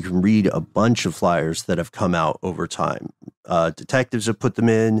subject, you can read a bunch of flyers that have come out over time. Detectives have put them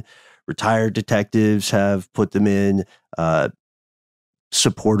in. Retired detectives have put them in.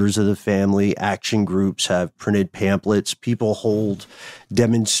 Supporters of the family, action groups have printed pamphlets. People hold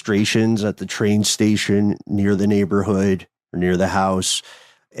demonstrations at the train station near the neighborhood or near the house.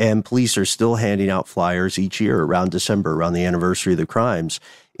 And police are still handing out flyers each year around December, around the anniversary of the crimes.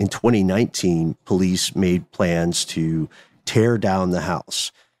 In 2019, police made plans to tear down the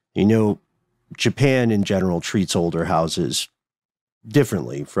house. You know, Japan in general treats older houses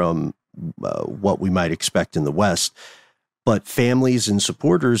differently from what we might expect in the West. But families and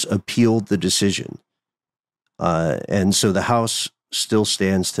supporters appealed the decision. And so the house still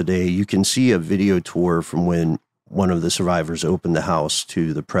stands today. You can see a video tour from when one of the survivors opened the house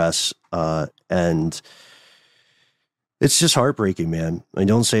to the press. And it's just heartbreaking, man. I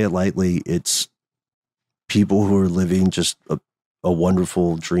don't say it lightly. It's people who are living just a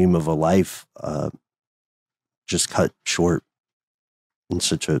wonderful dream of a life just cut short in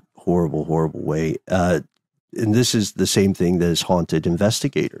such a horrible, horrible way. And this is the same thing that has haunted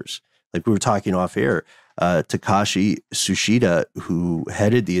investigators. Like we were talking off air, Takashi Tsushida, who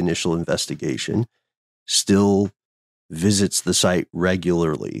headed the initial investigation, still visits the site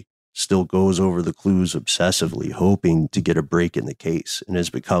regularly, still goes over the clues obsessively, hoping to get a break in the case, and has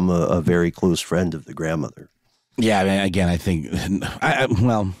become a very close friend of the grandmother. Yeah, I mean, again, I think,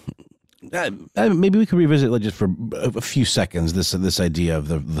 maybe we could revisit just for a few seconds this idea of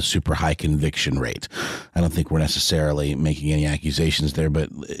the super high conviction rate. I don't think we're necessarily making any accusations there, but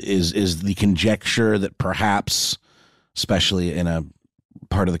is the conjecture that perhaps, especially in a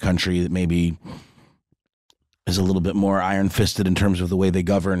part of the country that maybe is a little bit more iron-fisted in terms of the way they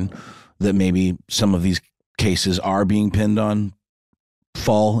govern, that maybe some of these cases are being pinned on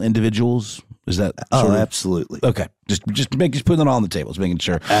fall individuals? Is that absolutely. Okay. Just putting it all on the table, just making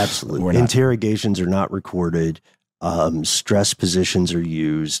sure. Absolutely. Interrogations are not recorded. Stress positions are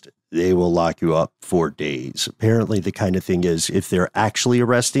used. They will lock you up for days. Apparently, the kind of thing is if they're actually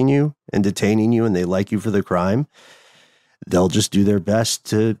arresting you and detaining you and they like you for the crime, they'll just do their best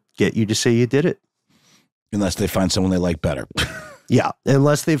to get you to say you did it. Unless they find someone they like better. Yeah.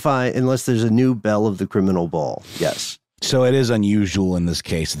 Unless there's a new belle of the criminal ball. Yes. So it is unusual in this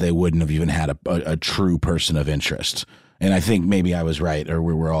case that they wouldn't have even had a true person of interest. And I think maybe I was right, or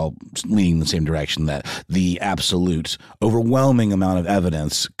we were all leaning in the same direction, that the absolute overwhelming amount of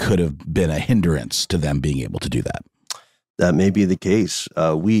evidence could have been a hindrance to them being able to do that. That may be the case.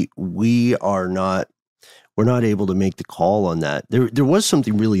 We're not able to make the call on that. There was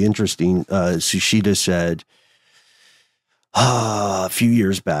something really interesting. Tsushida said a few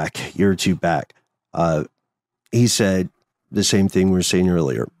years back, year or two back, he said the same thing we were saying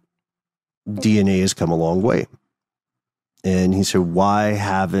earlier. DNA has come a long way. And he said, why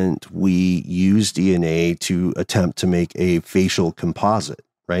haven't we used DNA to attempt to make a facial composite,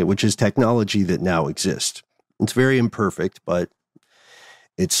 right? Which is technology that now exists. It's very imperfect, but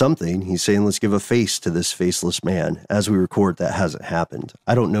it's something. He's saying, let's give a face to this faceless man. As we record, that hasn't happened.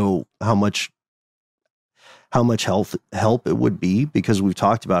 I don't know how much help it would be, because we've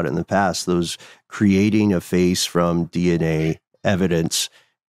talked about it in the past. Those creating a face from DNA evidence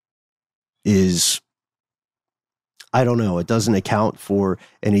is, I don't know, it doesn't account for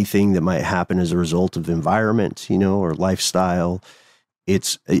anything that might happen as a result of environment, or lifestyle.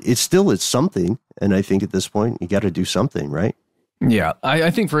 It's something. And I think at this point, you got to do something, right? Yeah.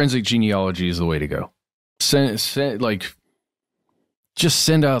 I think forensic genealogy is the way to go. Just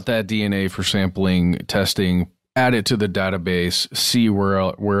send out that DNA for sampling, testing, add it to the database, see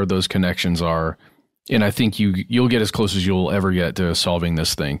where those connections are. And I think you'll get as close as you'll ever get to solving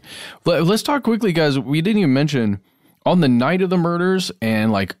this thing. Let's talk quickly, guys. We didn't even mention on the night of the murders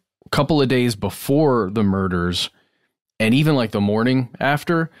and like a couple of days before the murders and even like the morning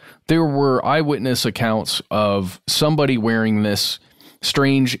after, there were eyewitness accounts of somebody wearing this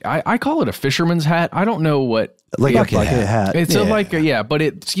strange. I call it a fisherman's hat. I don't know what. Like a bucket hat. It's but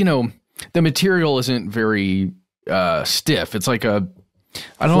it's, the material isn't very stiff. It's like a,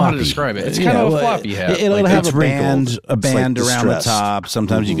 I don't know how to describe it. It's kind of a floppy hat. It'll have a band around distressed. the top.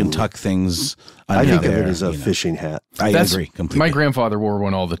 Sometimes you can tuck things under I think there, of it as a fishing hat. I agree completely. My grandfather wore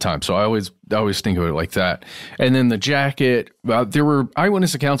one all the time, so I always think of it like that. And then the jacket, there were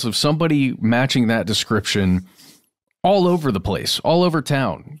eyewitness accounts of somebody matching that description all over the place, all over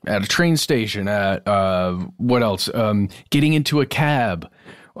town, at a train station, at what else? Getting into a cab.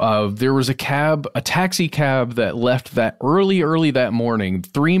 There was a taxi cab that left that early that morning.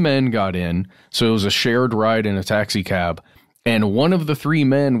 3 men got in, so it was a shared ride in a taxi cab. And one of the 3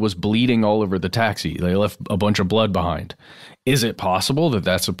 men was bleeding all over the taxi. They left a bunch of blood behind. Is it possible that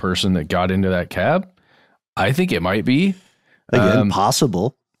that's a person that got into that cab? I think it might be. Again,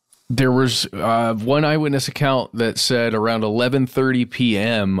 possible. There was one eyewitness account that said around 11:30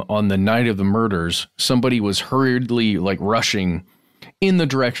 p.m. on the night of the murders, somebody was hurriedly rushing in the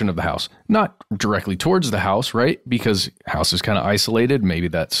direction of the house, not directly towards the house, right? Because house is kind of isolated. Maybe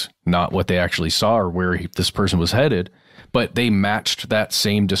that's not what they actually saw or where this person was headed, but they matched that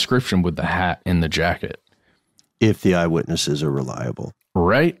same description with the hat and the jacket. If the eyewitnesses are reliable.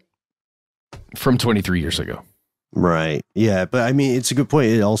 Right? From 23 years ago. Right. Yeah. But I mean, it's a good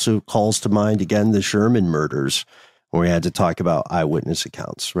point. It also calls to mind, again, the Sherman murders, where we had to talk about eyewitness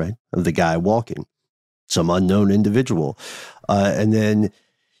accounts, right? Of the guy walking, some unknown individual. And then,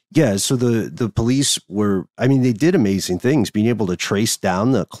 so the police they did amazing things. Being able to trace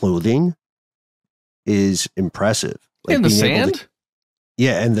down the clothing is impressive. In the sand?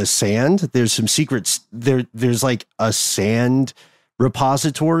 And the sand. There's some secrets. There's like a sand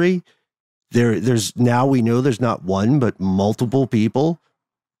repository. There's now we know there's not one, but multiple people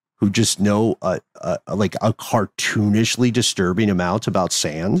who just know a cartoonishly disturbing amount about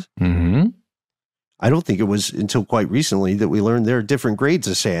sand. Mm-hmm. I don't think it was until quite recently that we learned there are different grades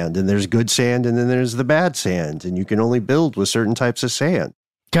of sand, and there's good sand, and then there's the bad sand, and you can only build with certain types of sand.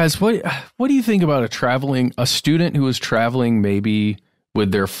 Guys, what do you think about a student who was traveling maybe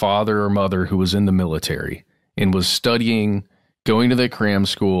with their father or mother who was in the military and was studying, going to the cram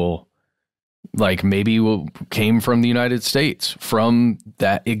school, maybe came from the United States, from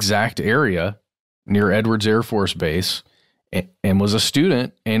that exact area near Edwards Air Force Base, and was a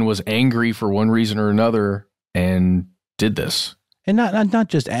student and was angry for one reason or another and did this? And not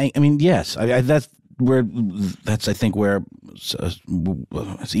just yes, that's I think where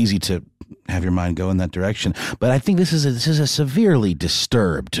it's easy to have your mind go in that direction. But I think this is a severely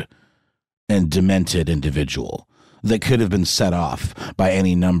disturbed and demented individual that could have been set off by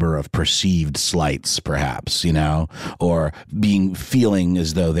any number of perceived slights, perhaps, or feeling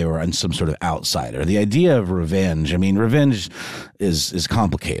as though they were some sort of outsider. The idea of revenge, revenge is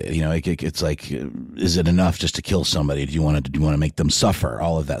complicated. It's like, is it enough just to kill somebody? Do you want to make them suffer?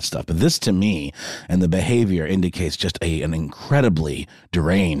 All of that stuff. But this, to me, and the behavior indicates just an incredibly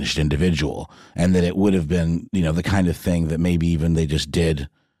deranged individual, and that it would have been, the kind of thing that maybe even they just did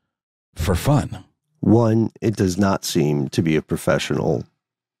for fun. One, it does not seem to be a professional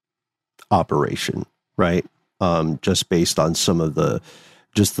operation, right? Just based on some of the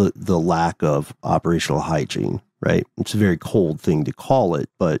lack of operational hygiene, right? It's a very cold thing to call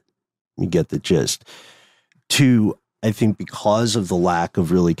it, but you get the gist. Two, I think because of the lack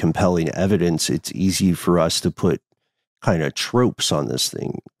of really compelling evidence, it's easy for us to put kind of tropes on this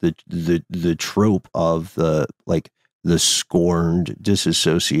thing. The trope of the scorned,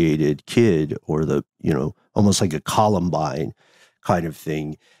 disassociated kid, or the, almost like a Columbine kind of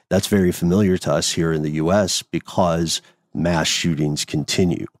thing. That's very familiar to us here in the U.S. because mass shootings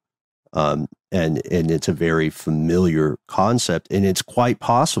continue. And it's a very familiar concept, and it's quite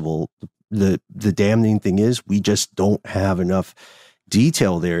possible. The damning thing is we just don't have enough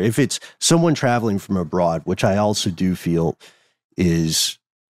detail there. If it's someone traveling from abroad, which I also do feel there's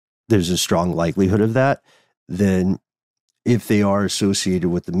a strong likelihood of that, then if they are associated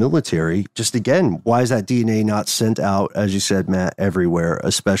with the military, just again, why is that DNA not sent out, as you said, Matt, everywhere,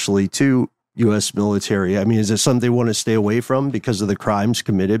 especially to U.S. military? Is it something they want to stay away from because of the crimes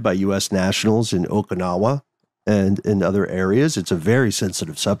committed by U.S. nationals in Okinawa and in other areas? It's a very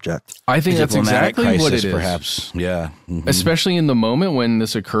sensitive subject. I think that's exactly what it is. Perhaps, yeah. Mm-hmm. Especially in the moment when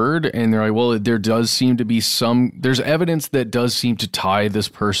this occurred, and they're like, well, there does seem to be there's evidence that does seem to tie this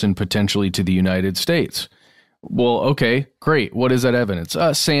person potentially to the United States. Well, okay, great. What is that evidence?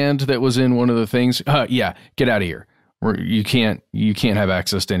 Sand that was in one of the things. Yeah, get out of here. You can't have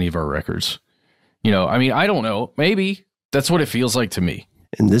access to any of our records. I don't know. Maybe that's what it feels like to me.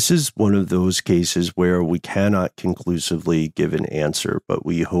 And this is one of those cases where we cannot conclusively give an answer, but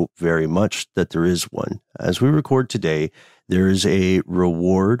we hope very much that there is one. As we record today, there is a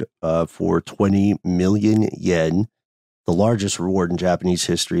reward for 20 million yen, the largest reward in Japanese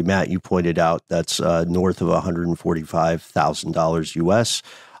history. Matt, you pointed out that's north of $145,000 US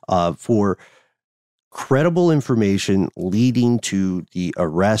for credible information leading to the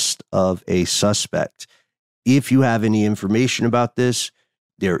arrest of a suspect. If you have any information about this,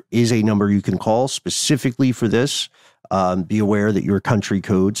 there is a number you can call specifically for this. Be aware that your country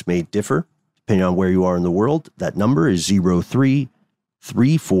codes may differ depending on where you are in the world. That number is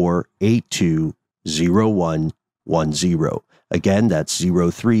 03-3482-0110. Again, that's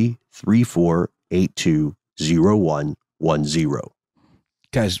 03-3482-0110.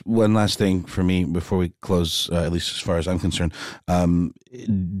 Guys, one last thing for me before we close, at least as far as I'm concerned.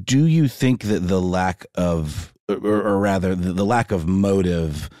 Do you think that the lack of, or rather the lack of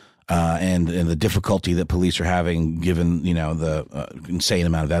motive and the difficulty that police are having, given, the insane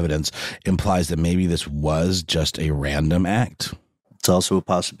amount of evidence, implies that maybe this was just a random act? It's also a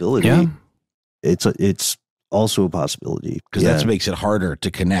possibility. Yeah. It's also a possibility. Because that makes it harder to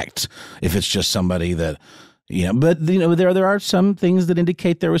connect if it's just somebody that... but there are some things that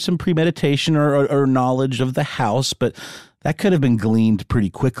indicate there was some premeditation or knowledge of the house, but that could have been gleaned pretty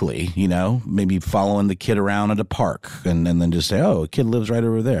quickly, maybe following the kid around at a park and then just say, oh, a kid lives right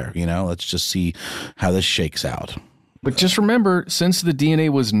over there. Let's just see how this shakes out. But just remember, since the DNA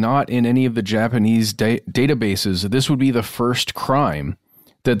was not in any of the Japanese databases, this would be the first crime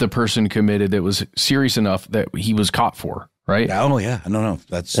that the person committed that was serious enough that he was caught for. Right? Oh, yeah. No.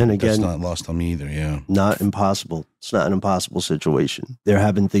 That's not lost on me either. Yeah. Not impossible. It's not an impossible situation. There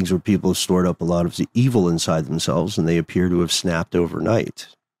have been things where people have stored up a lot of the evil inside themselves and they appear to have snapped overnight.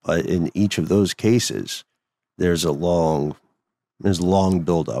 But in each of those cases, there's a long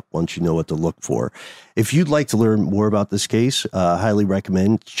buildup once you know what to look for. If you'd like to learn more about this case, highly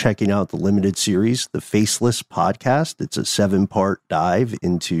recommend checking out the limited series, The Faceless Podcast. It's a 7-part dive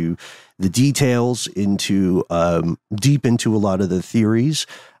into the details, into deep into a lot of the theories.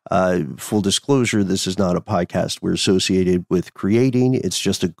 Full disclosure, this is not a podcast we're associated with creating. It's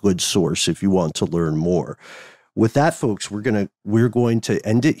just a good source if you want to learn more. With that, folks, we're going to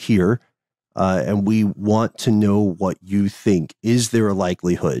end it here. And we want to know what you think. Is there a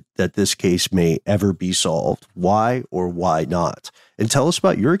likelihood that this case may ever be solved? Why or why not? And tell us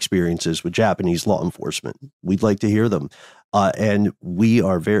about your experiences with Japanese law enforcement. We'd like to hear them. And we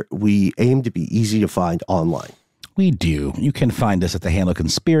aim to be easy to find online. We do. You can find us at the handle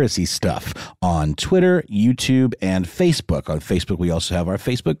Conspiracy Stuff on Twitter, YouTube, and Facebook. On Facebook, we also have our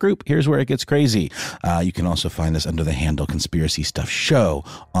Facebook group. Here's where it gets crazy. You can also find us under the handle Conspiracy Stuff Show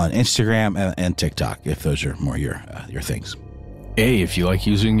on Instagram and TikTok, if those are more your things. Hey, if you like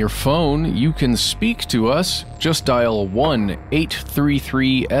using your phone, you can speak to us. Just dial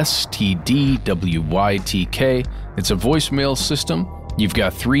 1-833-STDWYTK. It's a voicemail system. You've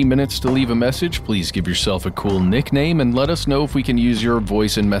got 3 minutes to leave a message. Please give yourself a cool nickname and let us know if we can use your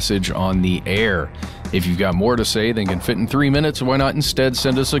voice and message on the air. If you've got more to say than can fit in 3 minutes, why not instead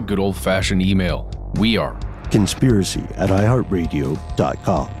send us a good old-fashioned email? We are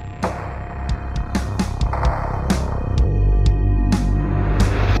conspiracy@iHeartRadio.com.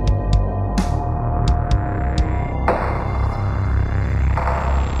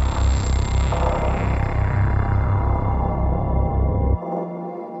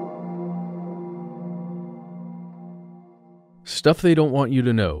 Stuff They Don't Want You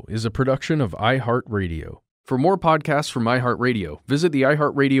to Know is a production of iHeartRadio. For more podcasts from iHeartRadio, visit the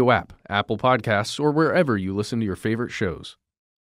iHeartRadio app, Apple Podcasts, or wherever you listen to your favorite shows.